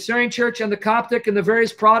 the Assyrian Church, and the Coptic, and the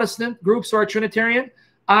various Protestant groups who are Trinitarian,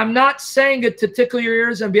 I'm not saying it to tickle your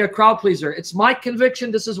ears and be a crowd pleaser. It's my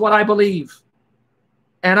conviction. This is what I believe.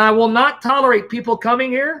 And I will not tolerate people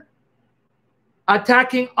coming here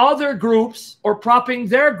attacking other groups or propping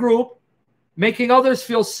their group, making others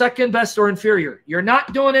feel second best or inferior. You're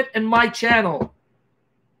not doing it in my channel.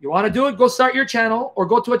 You want to do it, go start your channel or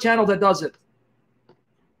go to a channel that does it.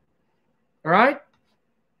 All right?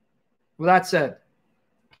 With that said,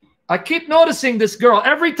 I keep noticing this girl.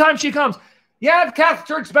 Every time she comes, yeah, the Catholic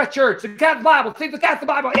Church is best church. The Catholic Bible, think the Catholic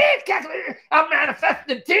Bible. Catholic, I'm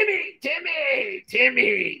manifesting. Timmy.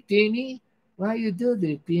 Why you do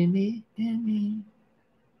this, Timmy?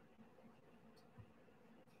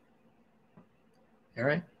 All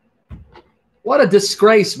right. What a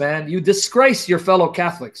disgrace, man. You disgrace your fellow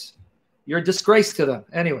Catholics. You're a disgrace to them.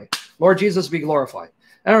 Anyway, Lord Jesus be glorified.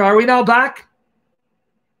 All right, are we now back?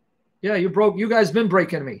 Yeah, you guys been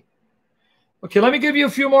breaking me. Okay, let me give you a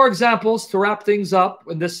few more examples to wrap things up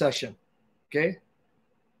in this session. Okay?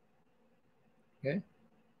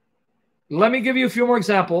 Let me give you a few more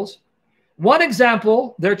examples. One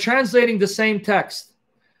example, they're translating the same text.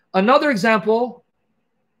 Another example,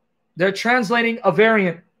 they're translating a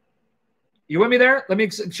variant. You with me there? Let me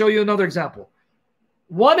show you another example.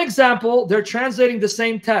 One example, they're translating the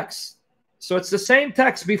same text. So it's the same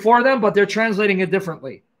text before them, but they're translating it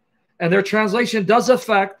differently. And their translation does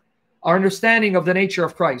affect our understanding of the nature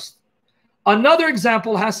of Christ. Another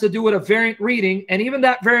example has to do with a variant reading, and even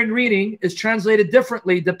that variant reading is translated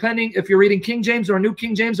differently depending if you're reading King James or New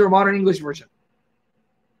King James or Modern English Version.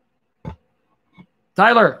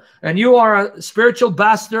 Tyler, and you are a spiritual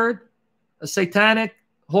bastard, a satanic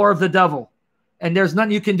whore of the devil, and there's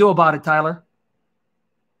nothing you can do about it, Tyler.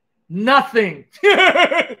 Nothing.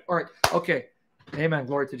 All right, okay. Amen.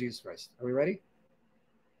 Glory to Jesus Christ. Are we ready?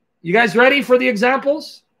 You guys ready for the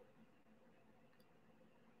examples?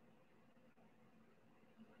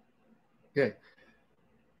 Okay.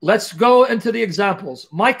 Let's go into the examples.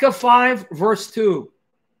 Micah 5, verse 2.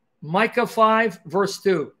 Micah 5, verse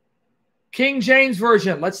 2. King James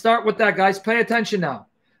Version. Let's start with that, guys. Pay attention now.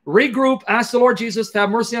 Regroup. Ask the Lord Jesus to have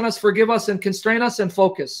mercy on us, forgive us, and constrain us and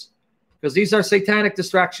focus. Because these are satanic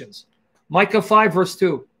distractions. Micah 5, verse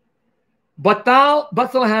 2. But thou,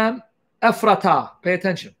 Bethlehem, Ephratah. Pay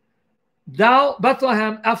attention. Thou,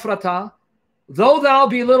 Bethlehem, Ephratah, though thou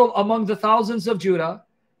be little among the thousands of Judah,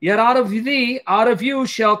 yet out of thee, out of you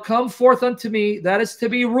shall come forth unto me, that is to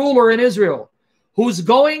be ruler in Israel, whose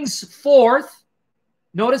goings forth,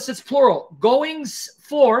 notice it's plural, goings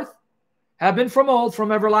forth have been from old,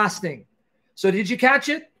 from everlasting. So did you catch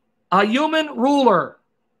it? A human ruler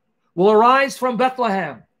will arise from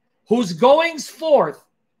Bethlehem, whose goings forth,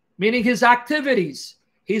 meaning his activities,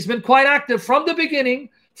 he's been quite active from the beginning,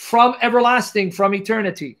 from everlasting, from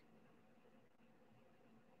eternity.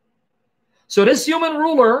 So this human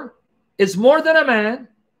ruler is more than a man.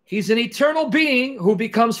 He's an eternal being who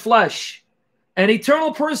becomes flesh. An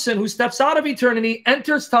eternal person who steps out of eternity,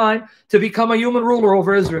 enters time to become a human ruler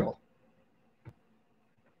over Israel.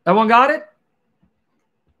 Everyone got it?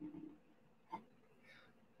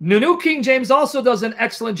 The New King James also does an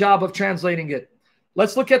excellent job of translating it.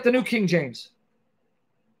 Let's look at the New King James.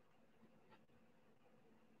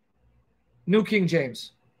 New King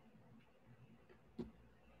James.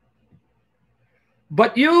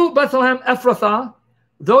 But you, Bethlehem Ephrathah,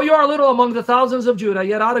 though you are little among the thousands of Judah,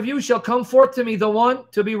 yet out of you shall come forth to me the one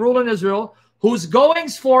to be ruler in Israel, whose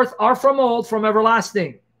goings forth are from old, from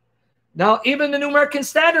everlasting. Now, even the New American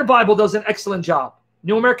Standard Bible does an excellent job.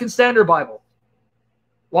 New American Standard Bible.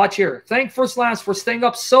 Watch here. Thank First Last for staying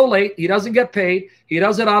up so late. He doesn't get paid. He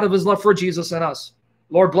does it out of his love for Jesus and us.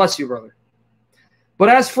 Lord bless you, brother. But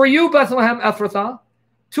as for you, Bethlehem Ephrathah,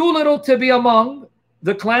 too little to be among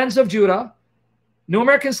the clans of Judah, New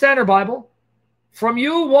American Standard Bible, from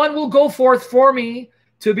you one will go forth for me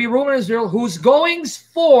to be ruler in Israel, whose goings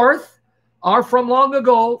forth are from long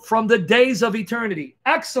ago, from the days of eternity.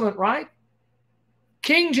 Excellent, right?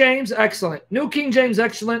 King James, excellent. New King James,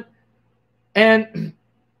 excellent. And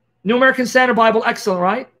New American Standard Bible, excellent,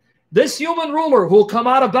 right? This human ruler who will come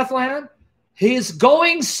out of Bethlehem, his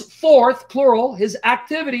goings forth, plural, his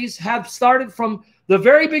activities have started from the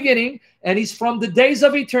very beginning, and he's from the days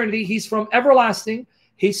of eternity. He's from everlasting.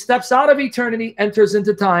 He steps out of eternity, enters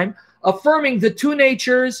into time, affirming the two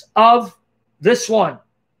natures of this one.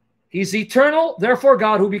 He's eternal, therefore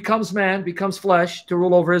God, who becomes man, becomes flesh to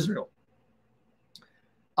rule over Israel.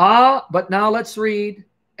 But now let's read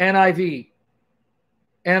NIV.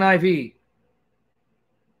 NIV.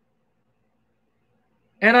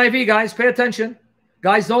 NIV, guys, pay attention.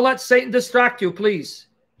 Guys, don't let Satan distract you, please.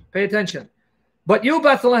 Pay attention. But you,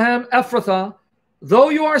 Bethlehem Ephrathah, though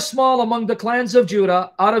you are small among the clans of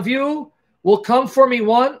Judah, out of you will come for me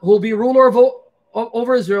one who will be ruler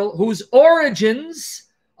over Israel, whose origins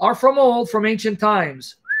are from old, from ancient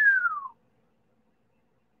times.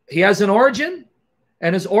 He has an origin,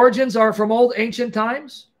 and his origins are from old, ancient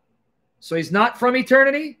times. So he's not from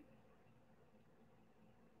eternity.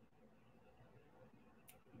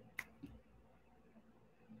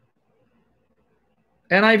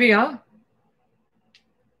 NIV, huh?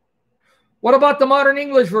 What about the Modern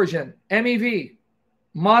English Version? MEV.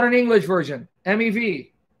 Modern English Version.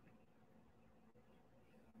 MEV.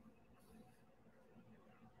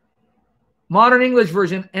 Modern English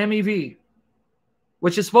Version, MEV,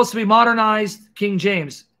 which is supposed to be modernized King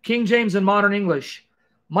James. King James and Modern English.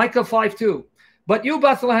 Micah 5:2. But you,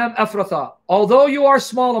 Bethlehem Ephrathah, although you are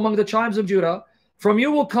small among the tribes of Judah, from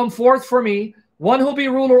you will come forth for me one who will be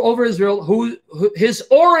ruler over Israel, who his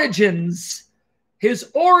origins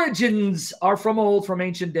are from old, from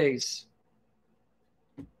ancient days.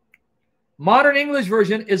 Modern English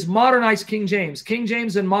Version is modernized King James. King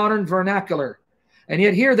James and modern vernacular. And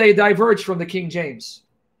yet here they diverge from the King James.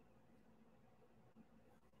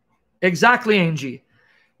 Exactly, Angie.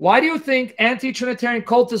 Why do you think anti-Trinitarian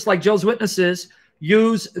cultists like Jehovah's Witnesses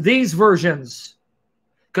use these versions?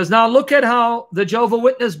 Because now look at how the Jehovah's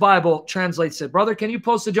Witness Bible translates it. Brother, can you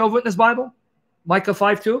post the Jehovah's Witness Bible? Micah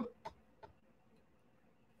 5:2.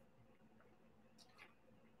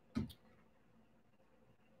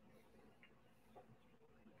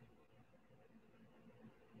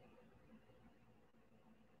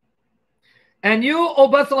 And you, O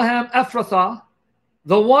Bethlehem Ephrathah,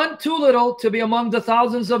 the one too little to be among the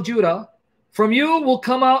thousands of Judah, from you will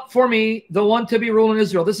come out for me the one to be ruling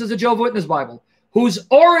Israel. This is the Jehovah's Witness Bible, whose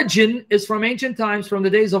origin is from ancient times, from the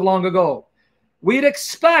days of long ago. We'd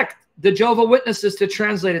expect the Jehovah's Witnesses to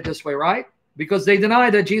translate it this way, right? Because they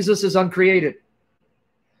deny that Jesus is uncreated.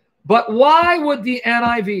 But why would the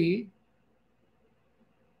NIV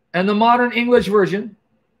and the Modern English Version,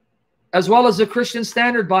 as well as the Christian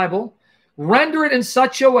Standard Bible, render it in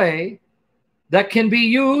such a way that can be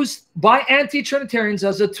used by anti-Trinitarians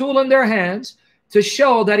as a tool in their hands to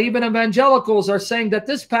show that even evangelicals are saying that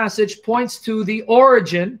this passage points to the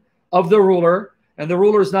origin of the ruler, and the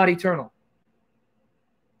ruler is not eternal?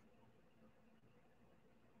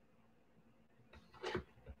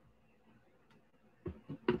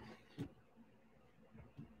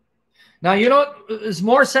 Now, you know what is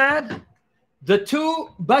more sad? The two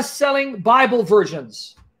best-selling Bible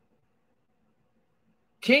versions,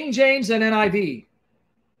 King James and NIV,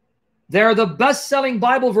 they're the best-selling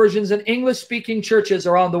Bible versions in English-speaking churches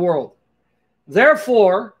around the world.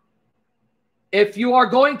 Therefore, if you are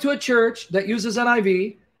going to a church that uses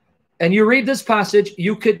NIV and you read this passage,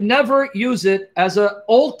 you could never use it as an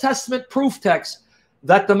Old Testament proof text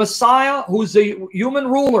that the Messiah, who's the human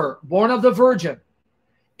ruler, born of the Virgin,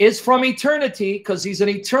 is from eternity, because he's an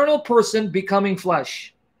eternal person becoming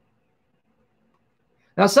flesh.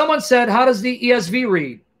 Now, someone said, how does the ESV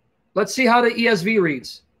read? Let's see how the ESV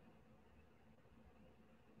reads.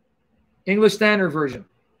 English Standard Version.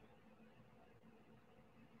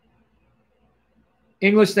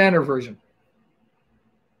 English Standard Version.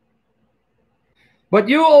 But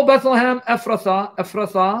you, O Bethlehem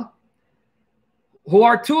Ephrathah, who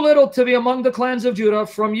are too little to be among the clans of Judah,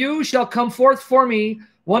 from you shall come forth for me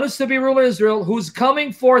one who's to be ruler of Israel, whose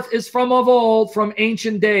coming forth is from of old, from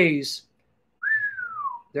ancient days.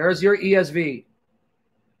 There's your ESV.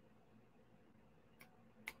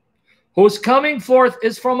 Whose coming forth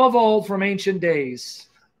is from of old, from ancient days.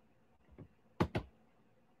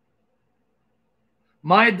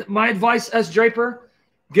 My advice, S. Draper,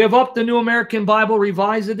 give up the New American Bible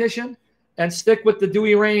Revised Edition and stick with the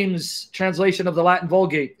Dewey Rames translation of the Latin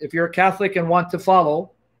Vulgate if you're a Catholic and want to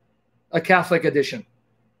follow a Catholic edition.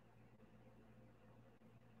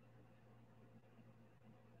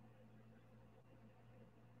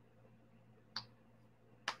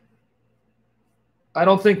 I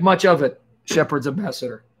don't think much of it, Shepherd's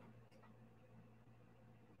Ambassador.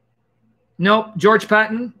 Nope, George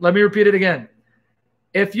Patton, let me repeat it again.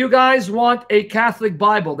 If you guys want a Catholic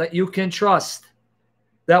Bible that you can trust,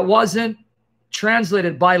 that wasn't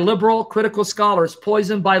translated by liberal critical scholars,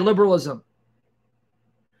 poisoned by liberalism,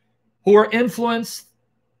 who are influenced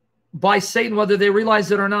by Satan, whether they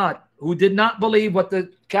realize it or not, who did not believe what the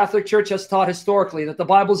Catholic Church has taught historically, that the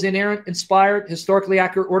Bible is inerrant, inspired, historically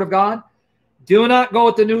accurate Word of God, do not go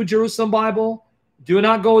with the New Jerusalem Bible. Do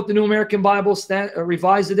not go with the New American Bible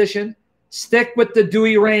Revised Edition. Stick with the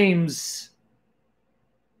Dewey Rames.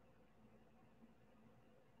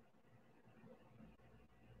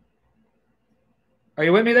 Are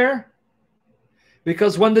you with me there?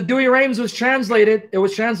 Because when the Dewey Rames was translated, it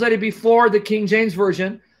was translated before the King James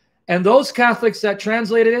Version. And those Catholics that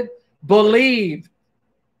translated it believed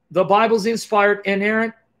the Bible's inspired,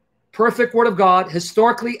 inerrant, perfect Word of God,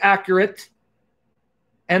 historically accurate.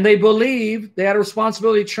 And they believed they had a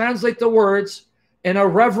responsibility to translate the words in a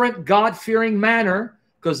reverent, God-fearing manner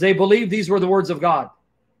because they believed these were the words of God.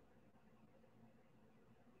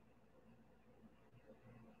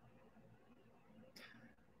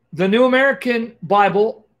 The New American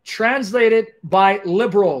Bible, translated by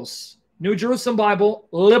liberals. New Jerusalem Bible,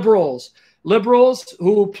 liberals. Liberals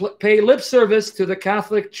who pay lip service to the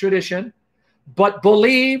Catholic tradition, but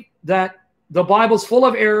believe that the Bible's full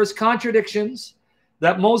of errors, contradictions,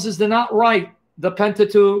 that Moses did not write the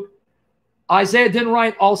Pentateuch. Isaiah didn't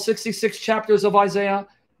write all 66 chapters of Isaiah.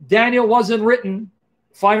 Daniel wasn't written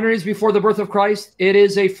 500 years before the birth of Christ. It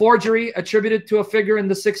is a forgery attributed to a figure in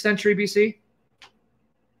the 6th century BC.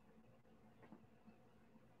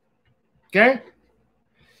 Okay?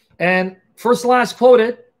 And first last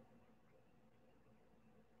quoted,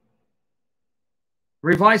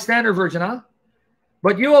 Revised Standard Version, huh?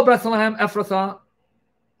 But you, O Bethlehem Ephrathah,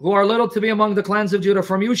 who are little to be among the clans of Judah,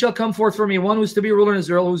 from you shall come forth for me one who is to be ruler in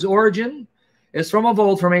Israel, whose origin is from of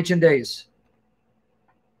old, from ancient days.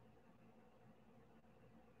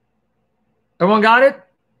 Everyone got it?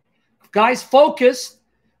 Guys, focus.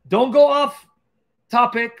 Don't go off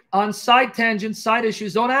topic on side tangents, side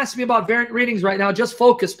issues. Don't ask me about variant readings right now. Just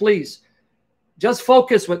focus, please. Just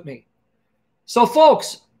focus with me. So,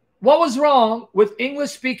 folks, what was wrong with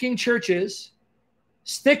English-speaking churches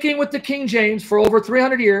sticking with the King James for over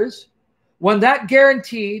 300 years when that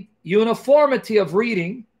guaranteed uniformity of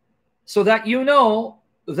reading so that you know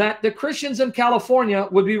that the Christians in California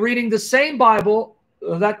would be reading the same Bible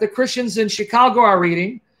that the Christians in Chicago are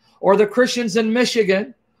reading, or the Christians in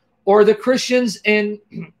Michigan, or the Christians in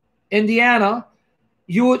Indiana?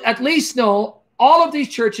 You would at least know all of these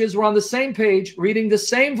churches were on the same page, reading the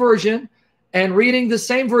same version and reading the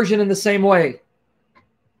same version in the same way.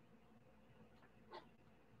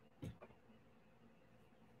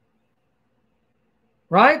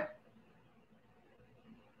 Right?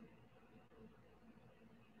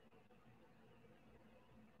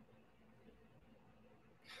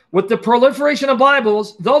 With the proliferation of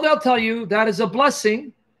Bibles, though they'll tell you that is a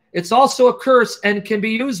blessing, it's also a curse and can be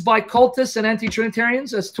used by cultists and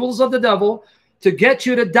anti-Trinitarians as tools of the devil to get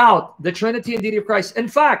you to doubt the Trinity and deity of Christ. In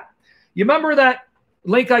fact, you remember that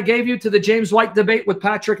link I gave you to the James White debate with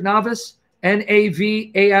Patrick Navas,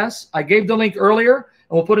 N-A-V-A-S? I gave the link earlier, and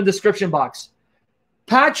we'll put it in the description box.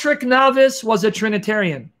 Patrick Navas was a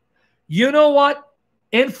Trinitarian. You know what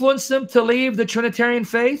influenced him to leave the Trinitarian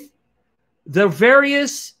faith? The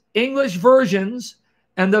various English versions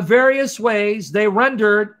and the various ways they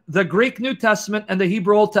rendered the Greek New Testament and the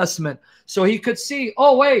Hebrew Old Testament. So he could see,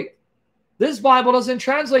 oh, wait, this Bible doesn't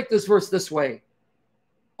translate this verse this way.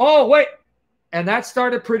 Oh, wait. And that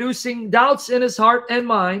started producing doubts in his heart and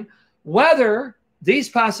mind whether these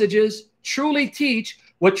passages truly teach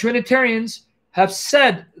what Trinitarians have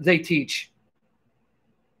said they teach.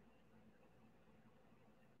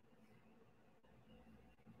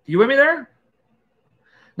 You with me there?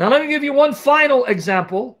 Now let me give you one final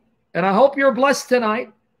example, and I hope you're blessed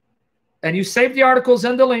tonight, and you save the articles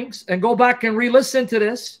and the links, and go back and re-listen to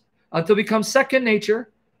this until it becomes second nature.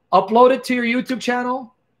 Upload it to your YouTube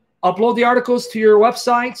channel. Upload the articles to your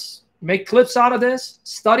websites, make clips out of this,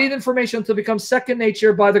 study the information to become second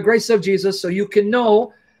nature by the grace of Jesus, so you can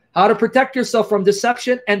know how to protect yourself from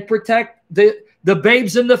deception and protect the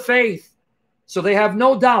babes in the faith. So they have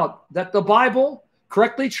no doubt that the Bible,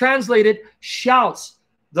 correctly translated, shouts,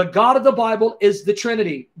 the God of the Bible is the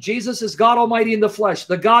Trinity. Jesus is God Almighty in the flesh,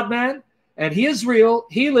 the God-man, and he is real,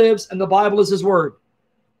 he lives, and the Bible is his word.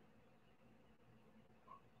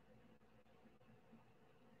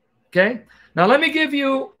 Okay? Now let me give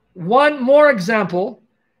you one more example.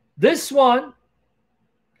 This one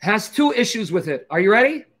has two issues with it. Are you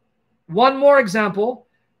ready? One more example.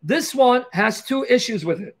 This one has two issues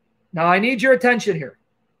with it. Now I need your attention here.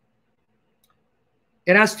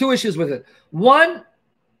 It has two issues with it. One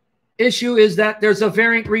issue is that there's a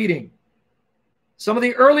variant reading. Some of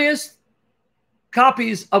the earliest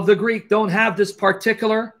copies of the Greek don't have this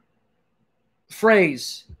particular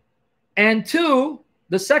phrase. And two,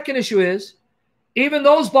 the second issue is, even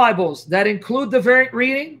those Bibles that include the variant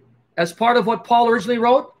reading as part of what Paul originally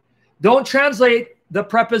wrote, don't translate the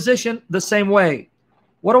preposition the same way.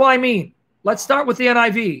 What do I mean? Let's start with the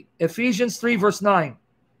NIV, Ephesians 3, verse 9.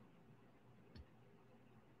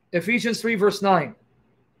 Ephesians 3, verse 9.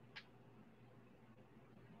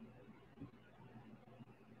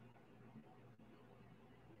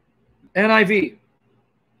 NIV.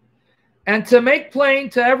 And to make plain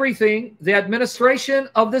to everything the administration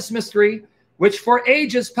of this mystery, which for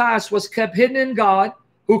ages past was kept hidden in God,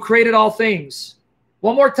 who created all things.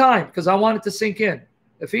 One more time, because I want it to sink in.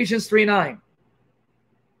 Ephesians 3:9.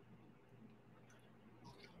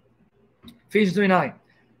 Ephesians 3:9.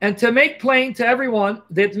 And to make plain to everyone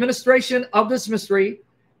the administration of this mystery,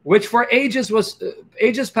 which for ages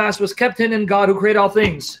past was kept hidden in God, who created all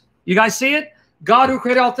things. You guys see it? God who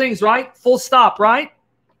created all things, right? Full stop, right?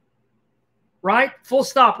 Right? Full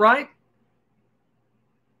stop, right?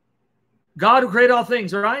 God who created all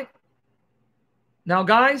things, right? Now,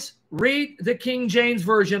 guys, read the King James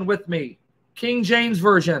Version with me. King James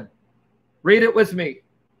Version. Read it with me.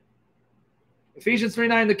 Ephesians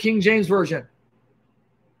 3:9, the King James Version.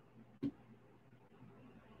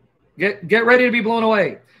 Get ready to be blown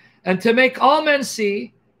away. And to make all men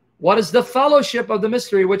see what is the fellowship of the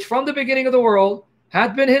mystery, which from the beginning of the world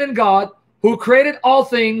hath been hidden in God, who created all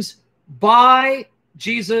things by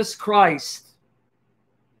Jesus Christ.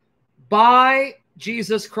 By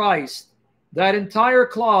Jesus Christ. That entire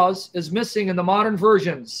clause is missing in the modern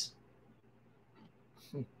versions.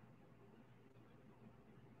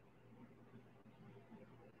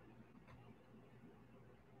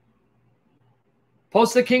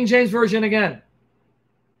 Post the King James Version again.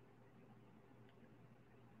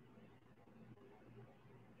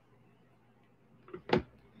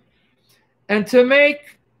 And to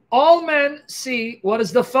make all men see what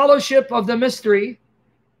is the fellowship of the mystery,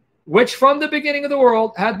 which from the beginning of the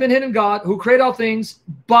world had been hidden in God, who created all things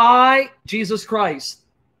by Jesus Christ.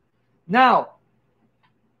 Now,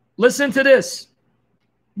 listen to this.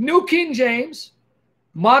 New King James,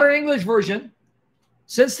 Modern English Version,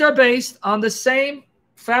 since they're based on the same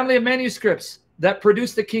family of manuscripts that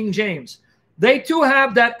produced the King James, they too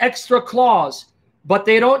have that extra clause, but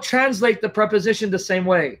they don't translate the preposition the same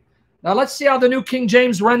way. Now let's see how the New King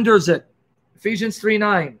James renders it. Ephesians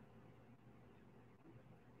 3:9.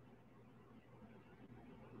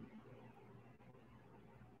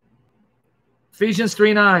 Ephesians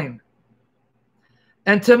 3:9.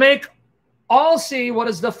 And to make all see what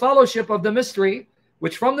is the fellowship of the mystery,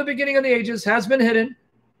 which from the beginning of the ages has been hidden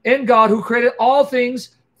in God, who created all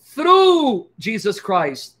things through Jesus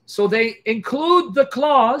Christ. So they include the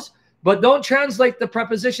clause, but don't translate the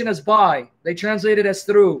preposition as by. They translate it as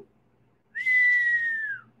through.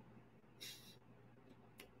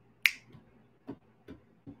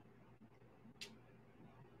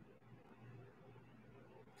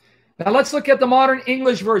 Now let's look at the Modern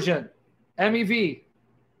English Version, MEV,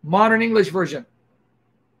 Modern English Version.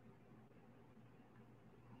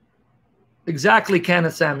 Exactly,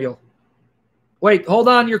 Kenneth Samuel. Wait, hold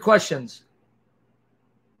on your questions.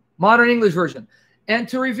 Modern English Version. And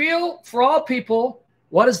to reveal for all people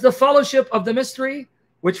what is the fellowship of the mystery,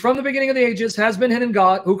 which from the beginning of the ages has been hidden in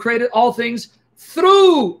God, who created all things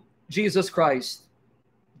through Jesus Christ.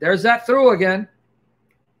 There's that through again.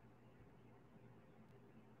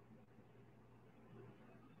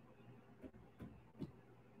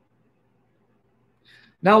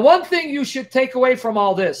 Now, one thing you should take away from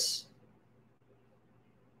all this,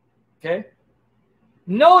 okay?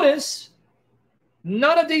 Notice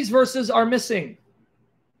none of these verses are missing.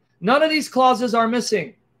 None of these clauses are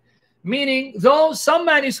missing. Meaning, though some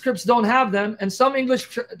manuscripts don't have them and some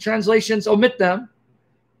English translations omit them,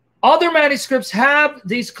 Other manuscripts have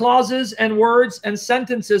these clauses and words and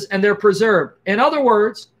sentences, and they're preserved. In other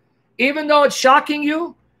words, even though it's shocking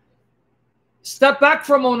you, step back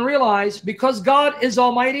for a moment and realize, because God is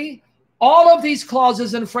almighty, all of these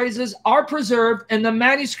clauses and phrases are preserved in the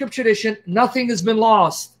manuscript tradition. Nothing has been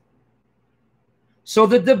lost. So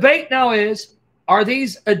the debate now is, are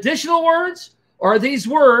these additional words, or are these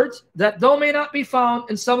words that though may not be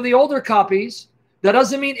found in some of the older copies, that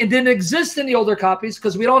doesn't mean it didn't exist in the older copies,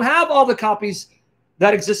 because we don't have all the copies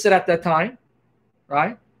that existed at that time,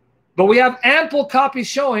 right? But we have ample copies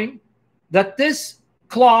showing that this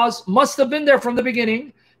clause must have been there from the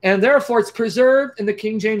beginning, and therefore it's preserved in the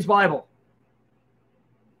King James Bible.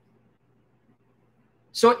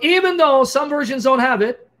 So even though some versions don't have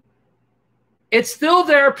it, it's still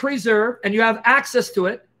there preserved, and you have access to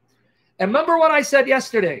it. And remember what I said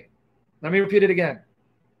yesterday. Let me repeat it again.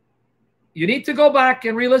 You need to go back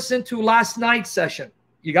and re-listen to last night's session.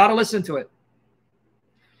 You got to listen to it.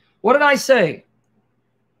 What did I say?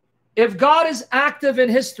 If God is active in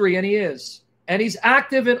history, and he is, and he's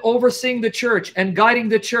active in overseeing the church and guiding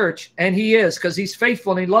the church, and he is, because he's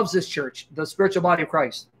faithful and he loves this church, the spiritual body of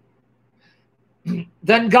Christ,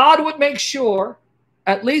 then God would make sure,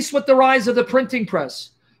 at least with the rise of the printing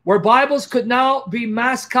press, where Bibles could now be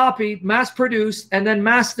mass copied, mass produced, and then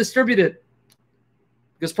mass distributed.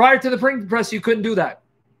 Because prior to the printing press, you couldn't do that.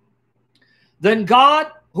 Then God,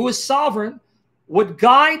 who is sovereign, would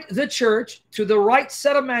guide the church to the right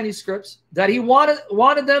set of manuscripts that he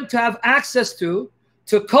wanted them to have access to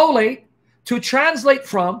collate, to translate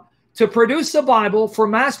from, to produce a Bible for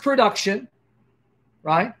mass production,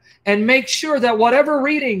 right? And make sure that whatever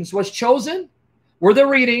readings was chosen were the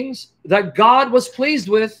readings that God was pleased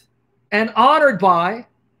with and honored by,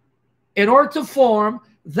 in order to form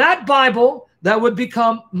that Bible that would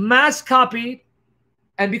become mass copied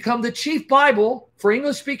and become the chief Bible for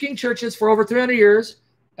English-speaking churches for over 300 years,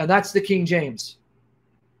 and that's the King James.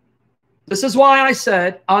 This is why I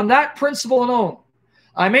said, on that principle alone,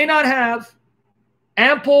 I may not have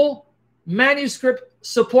ample manuscript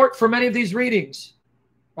support for many of these readings,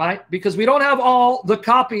 right? Because we don't have all the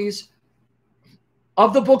copies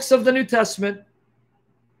of the books of the New Testament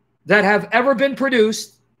that have ever been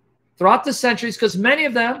produced throughout the centuries, because many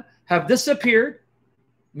of them have disappeared.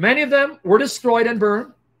 Many of them were destroyed and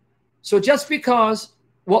burned. So just because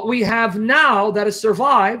what we have now that has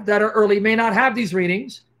survived, that are early, may not have these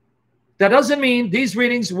readings, that doesn't mean these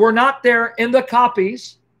readings were not there in the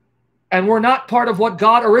copies and were not part of what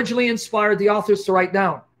God originally inspired the authors to write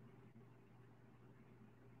down.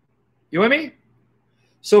 You with me?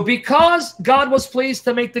 So because God was pleased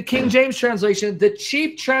to make the King James translation the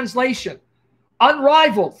chief translation,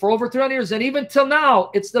 unrivaled for over 300 years, and even till now,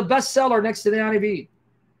 it's the bestseller next to the NIV.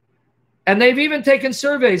 And they've even taken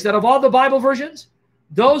surveys that of all the Bible versions,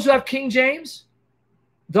 those who have King James,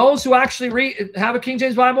 those who actually have a King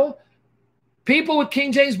James Bible, people with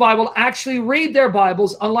King James Bible actually read their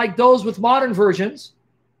Bibles, unlike those with modern versions.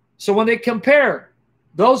 So when they compare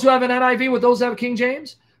those who have an NIV with those who have King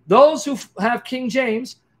James, those who have King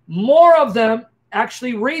James, more of them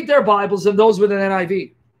actually read their Bibles than those with an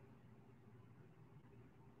NIV.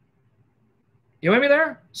 You with me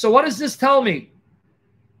there? So what does this tell me?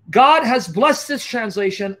 God has blessed this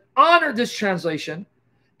translation, honored this translation,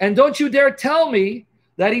 and don't you dare tell me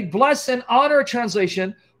that he bless and honor a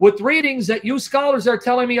translation with readings that you scholars are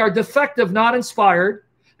telling me are defective, not inspired,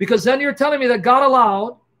 because then you're telling me that God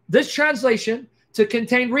allowed this translation to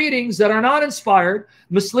contain readings that are not inspired,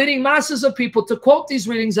 misleading masses of people to quote these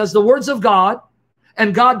readings as the words of God,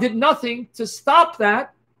 and God did nothing to stop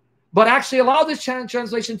that, but actually allowed this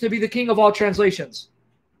translation to be the king of all translations.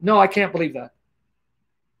 No, I can't believe that.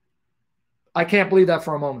 I can't believe that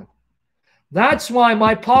for a moment. That's why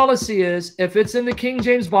my policy is, if it's in the King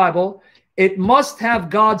James Bible, it must have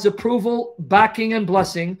God's approval, backing, and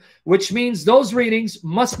blessing, which means those readings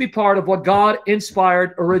must be part of what God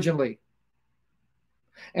inspired originally.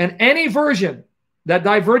 And any version that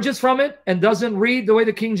diverges from it and doesn't read the way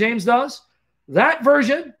the King James does, that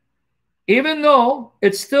version, even though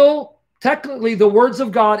it's still technically the words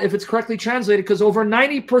of God, if it's correctly translated, because over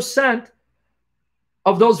 90%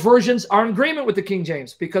 of those versions are in agreement with the King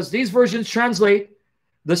James, because these versions translate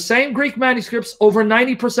the same Greek manuscripts over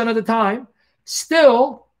 90% of the time.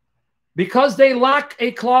 Still, because they lack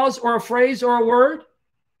a clause or a phrase or a word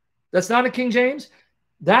that's not in King James,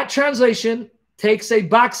 that translation takes a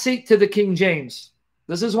backseat to the King James.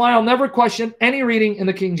 This is why I'll never question any reading in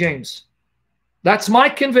the King James. That's my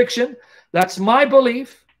conviction. That's my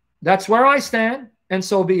belief. That's where I stand, and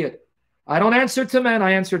so be it. I don't answer to men,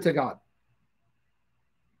 I answer to God.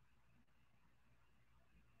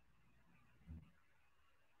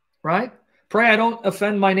 right? Pray I don't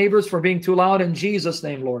offend my neighbors for being too loud in Jesus'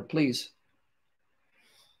 name, Lord, please.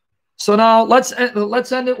 So now let's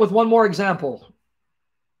end it with one more example.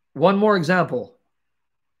 One more example.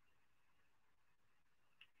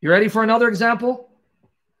 You ready for another example?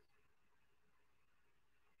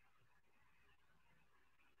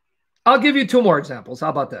 I'll give you two more examples. How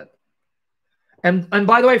about that? And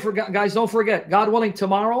by the way, guys, don't forget, God willing,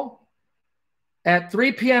 tomorrow at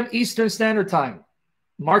 3 p.m. Eastern Standard Time,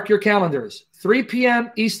 mark your calendars, 3 p.m.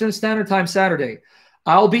 Eastern Standard Time Saturday,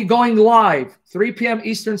 I'll be going live, 3 p.m.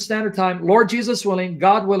 Eastern Standard Time, Lord Jesus willing,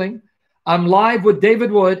 God willing. I'm live with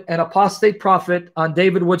David Wood, an apostate prophet, on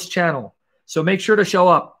David Wood's channel. So make sure to show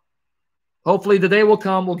up. Hopefully the day will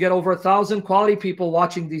come. We'll get over 1,000 quality people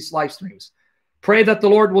watching these live streams. Pray that the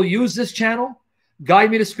Lord will use this channel, guide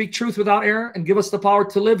me to speak truth without error, and give us the power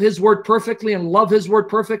to live his word perfectly and love his word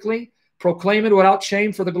perfectly, proclaim it without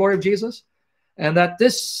shame for the glory of Jesus, and that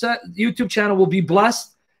this YouTube channel will be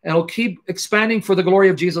blessed and will keep expanding for the glory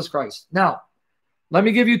of Jesus Christ. Now, let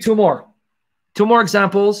me give you two more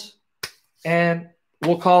examples, and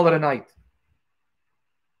we'll call it a night.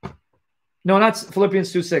 No, not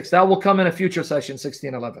Philippians 2:6. That will come in a future session,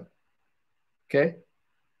 16:11. Okay?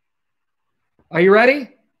 Are you ready?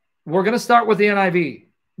 We're going to start with the NIV.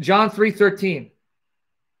 John 3:13.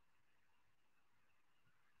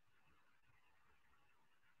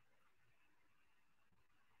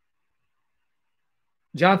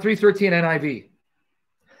 John 3:13 NIV.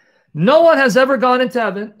 No one has ever gone into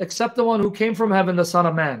heaven except the one who came from heaven, the Son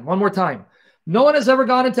of Man. One more time. No one has ever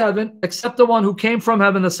gone into heaven except the one who came from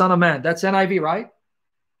heaven, the Son of Man. That's NIV, right?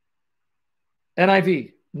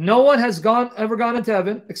 NIV. No one has ever gone into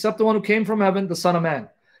heaven except the one who came from heaven, the Son of Man.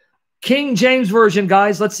 King James Version,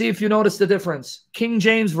 guys. Let's see if you notice the difference. King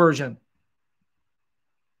James Version.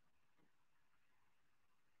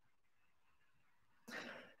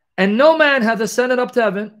 And no man hath ascended up to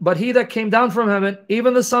heaven, but he that came down from heaven,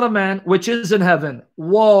 even the Son of Man, which is in heaven.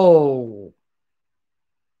 Whoa.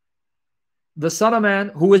 The Son of Man,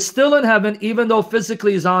 who is still in heaven, even though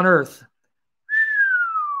physically is on earth.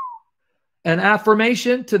 An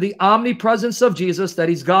affirmation to the omnipresence of Jesus, that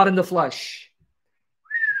he's God in the flesh.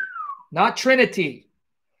 Not Trinity.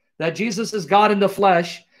 That Jesus is God in the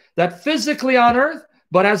flesh. That physically on earth,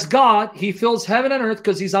 but as God, he fills heaven and earth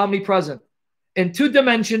because he's omnipresent. In two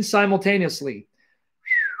dimensions simultaneously.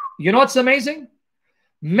 You know what's amazing?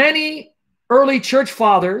 Many early church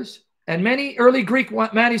fathers and many early Greek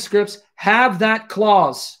manuscripts have that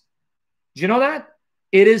clause. Do you know that?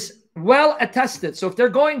 It is well attested. So if they're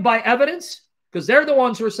going by evidence, because they're the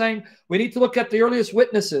ones who are saying we need to look at the earliest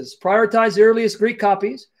witnesses, prioritize the earliest Greek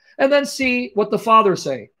copies, and then see what the fathers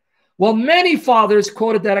say. Well, many fathers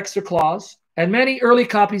quoted that extra clause, and many early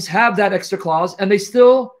copies have that extra clause, and they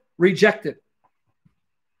still reject it.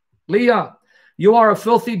 Leah, you are a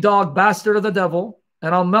filthy dog, bastard of the devil,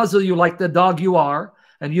 and I'll muzzle you like the dog you are,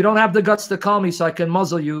 and you don't have the guts to call me so I can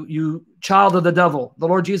muzzle you, you child of the devil. The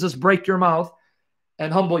Lord Jesus break your mouth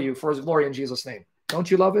and humble you for his glory in Jesus' name. Don't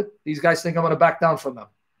you love it? These guys think I'm going to back down from them.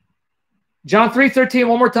 John 3:13,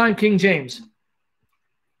 one more time, King James.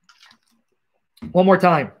 One more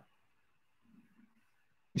time.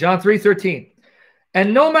 John 3:13.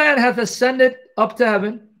 And no man hath ascended up to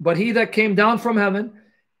heaven, but he that came down from heaven,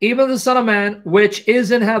 even the Son of Man, which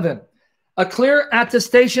is in heaven. A clear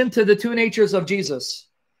attestation to the two natures of Jesus.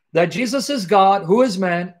 That Jesus is God, who is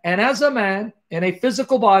man, and as a man in a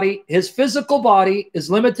physical body, his physical body is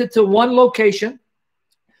limited to one location.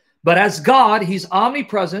 But as God, he's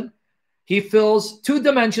omnipresent. He fills two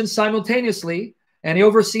dimensions simultaneously, and he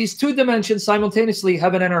oversees two dimensions simultaneously,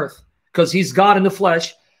 heaven and earth, because he's God in the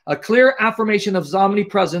flesh. A clear affirmation of his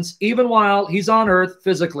omnipresence, even while he's on earth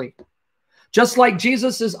physically. Just like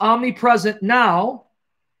Jesus is omnipresent now,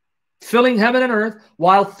 filling heaven and earth,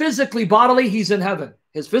 while physically, bodily, he's in heaven.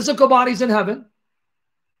 His physical body's in heaven.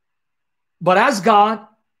 But as God,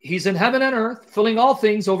 he's in heaven and earth, filling all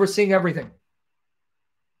things, overseeing everything.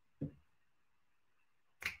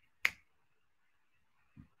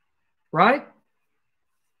 Right?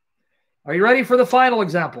 Are you ready for the final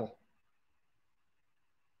example?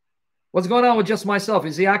 What's going on with just myself?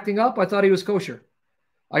 Is he acting up? I thought he was kosher.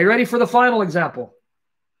 Are you ready for the final example?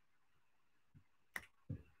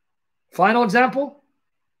 Final example?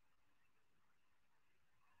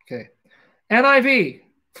 Okay. NIV,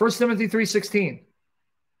 1 Timothy 3:16.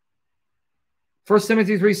 1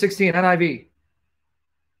 Timothy 3:16, NIV.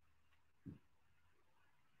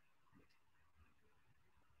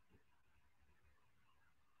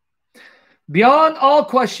 Beyond all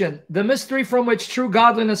question, the mystery from which true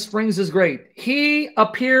godliness springs is great. He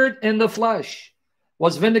appeared in the flesh,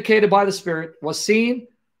 was vindicated by the Spirit, was seen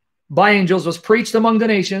by angels, was preached among the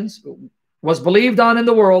nations, was believed on in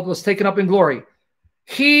the world, was taken up in glory.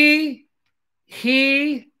 He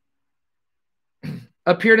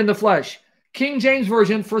appeared in the flesh. King James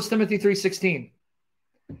Version, 1 Timothy 3:16.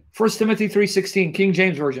 1 Timothy 3:16, King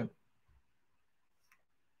James Version.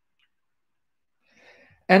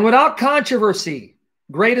 And without controversy,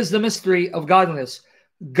 great is the mystery of godliness.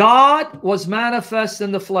 God was manifest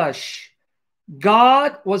in the flesh.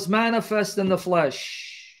 God was manifest in the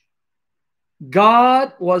flesh.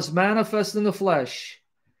 God was manifest in the flesh.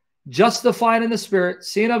 Justified in the spirit,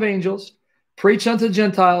 seen of angels, preached unto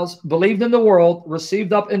Gentiles, believed in the world,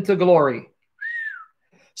 received up into glory.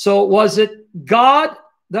 So was it God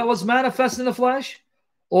that was manifest in the flesh?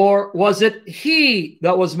 Or was it he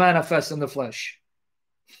that was manifest in the flesh?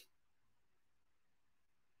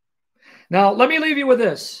 Now, let me leave you with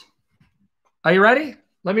this. Are you ready?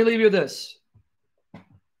 Let me leave you with this.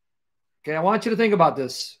 Okay, I want you to think about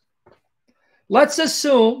this. Let's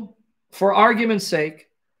assume, for argument's sake,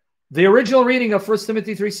 the original reading of 1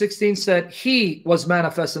 Timothy 3:16 said, he was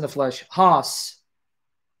manifest in the flesh. Has.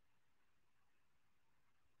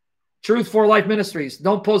 Truth for Life Ministries.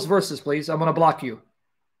 Don't post verses, please. I'm going to block you.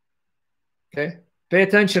 Okay? Pay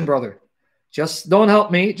attention, brother. Just don't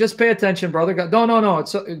help me. Just pay attention, brother. No.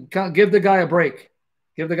 Give the guy a break.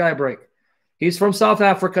 Give the guy a break. He's from South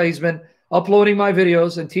Africa. He's been uploading my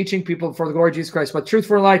videos and teaching people for the glory of Jesus Christ. But Truth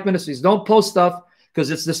for Life Ministries, don't post stuff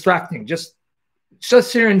because it's distracting. Just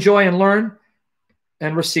here, enjoy and learn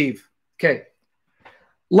and receive. Okay.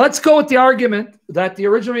 Let's go with the argument that the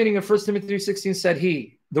original reading of 1 Timothy 3:16 said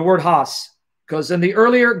he, the word has. Because in the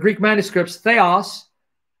earlier Greek manuscripts, theos,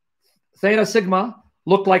 theta sigma,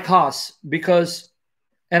 looked like has, because,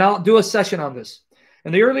 and I'll do a session on this.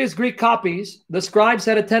 In the earliest Greek copies, the scribes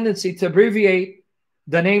had a tendency to abbreviate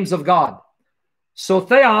the names of God. So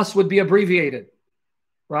theos would be abbreviated,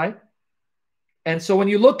 right? And so when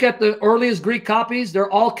you look at the earliest Greek copies, they're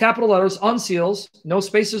all capital letters, unseals, no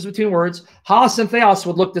spaces between words. Has and theos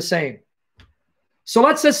would look the same. So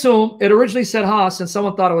let's assume it originally said has and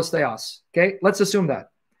someone thought it was theos. Okay, let's assume that.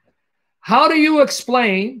 How do you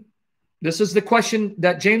explain? This is the question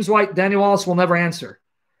that James White, Daniel Wallace will never answer.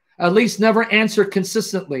 At least never answer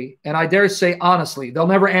consistently, and I dare say honestly. They'll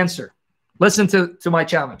never answer. Listen to my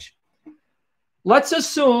challenge. Let's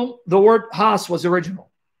assume the word has was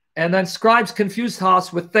original, and then scribes confused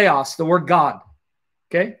has with theos, the word God.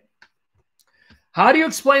 Okay? How do you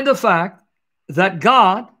explain the fact that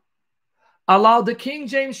God allowed the King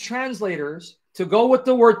James translators to go with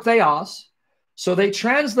the word theos, so they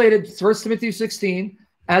translated 1 Timothy 16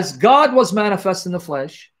 as God was manifest in the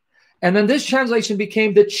flesh. And then this translation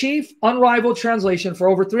became the chief unrivaled translation for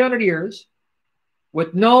over 300 years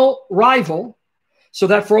with no rival. So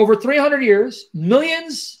that for over 300 years,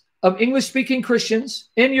 millions of English-speaking Christians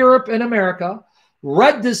in Europe and America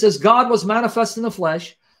read this as God was manifest in the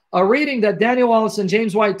flesh, a reading that Daniel Wallace and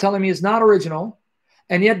James White telling me is not original.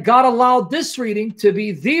 And yet God allowed this reading to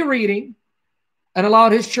be the reading and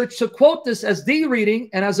allowed his church to quote this as the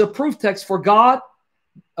reading and as a proof text for God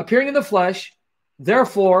appearing in the flesh,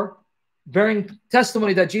 therefore bearing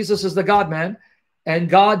testimony that Jesus is the God-man, and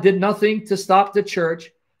God did nothing to stop the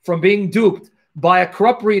church from being duped by a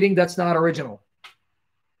corrupt reading that's not original.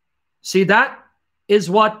 See, that is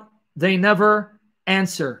what they never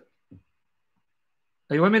answer.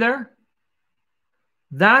 Are you with me there?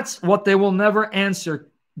 That's what they will never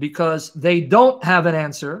answer, because they don't have an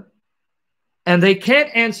answer and they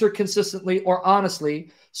can't answer consistently or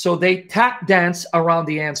honestly. So they tap dance around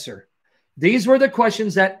the answer. These were the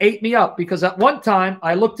questions that ate me up, because at one time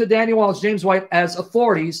I looked to Daniel Wallace, James White as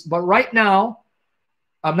authorities, but right now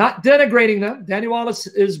I'm not denigrating them. Daniel Wallace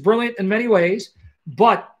is brilliant in many ways,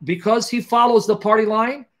 but because he follows the party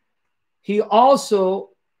line, he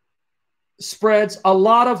also spreads a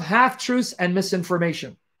lot of half-truths and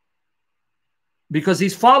misinformation because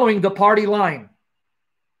he's following the party line.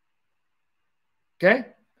 Okay?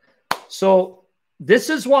 So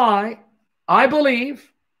this is why I believe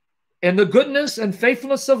in the goodness and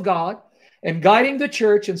faithfulness of God and guiding the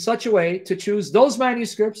church in such a way to choose those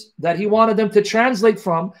manuscripts that he wanted them to translate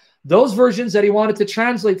from, those versions that he wanted to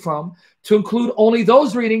translate from, to include only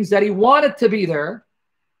those readings that he wanted to be there,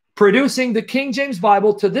 producing the King James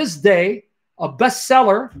Bible to this day, a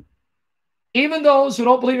bestseller. Even those who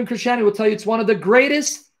don't believe in Christianity will tell you it's one of the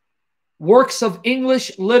greatest works of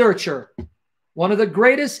English literature. One of the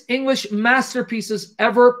greatest English masterpieces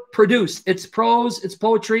ever produced. It's prose, it's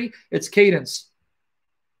poetry, it's cadence.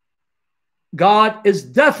 God is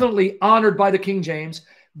definitely honored by the King James,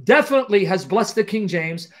 definitely has blessed the King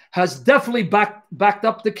James, has definitely backed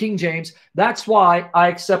up the King James. That's why I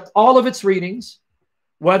accept all of its readings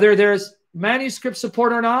Whether there's manuscript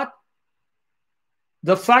support or not,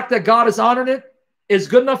 the fact that God has honored it is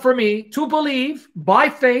good enough for me to believe by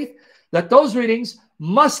faith that those readings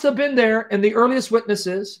must have been there in the earliest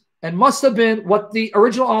witnesses and must have been what the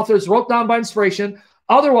original authors wrote down by inspiration.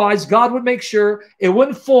 Otherwise, God would make sure it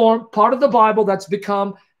wouldn't form part of the Bible that's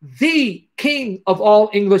become the king of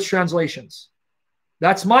all English translations.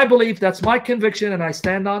 That's my belief. That's my conviction, and I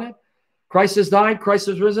stand on it. Christ has died. Christ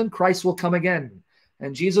has risen. Christ will come again.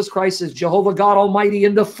 And Jesus Christ is Jehovah God Almighty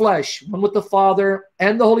in the flesh, one with the Father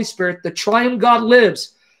and the Holy Spirit. The triune God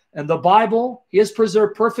lives. And the Bible, he is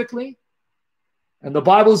preserved perfectly. And the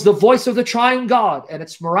Bible is the voice of the triune God. And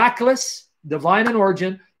it's miraculous, divine in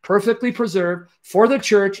origin, perfectly preserved for the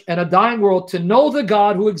church and a dying world to know the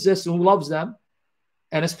God who exists and who loves them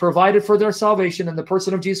and is provided for their salvation in the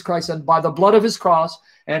person of Jesus Christ and by the blood of his cross.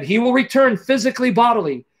 And he will return physically,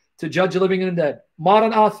 bodily to judge the living and the dead.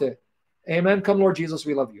 Maranatha. Amen. Come, Lord Jesus,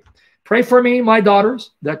 we love you. Pray for me, my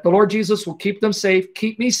daughters, that the Lord Jesus will keep them safe,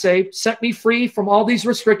 keep me safe, set me free from all these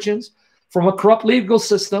restrictions, from a corrupt legal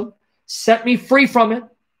system, set me free from it,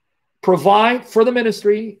 provide for the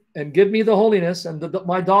ministry, and give me the holiness, and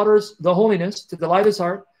my daughters the holiness to delight his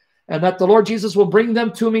heart, and that the Lord Jesus will bring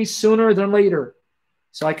them to me sooner than later,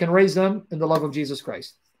 so I can raise them in the love of Jesus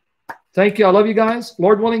Christ. Thank you. I love you guys.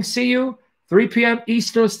 Lord willing, see you 3 p.m.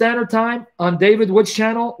 Eastern Standard Time on David Wood's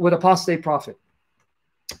channel with Apostate Prophet.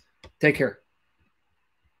 Take care.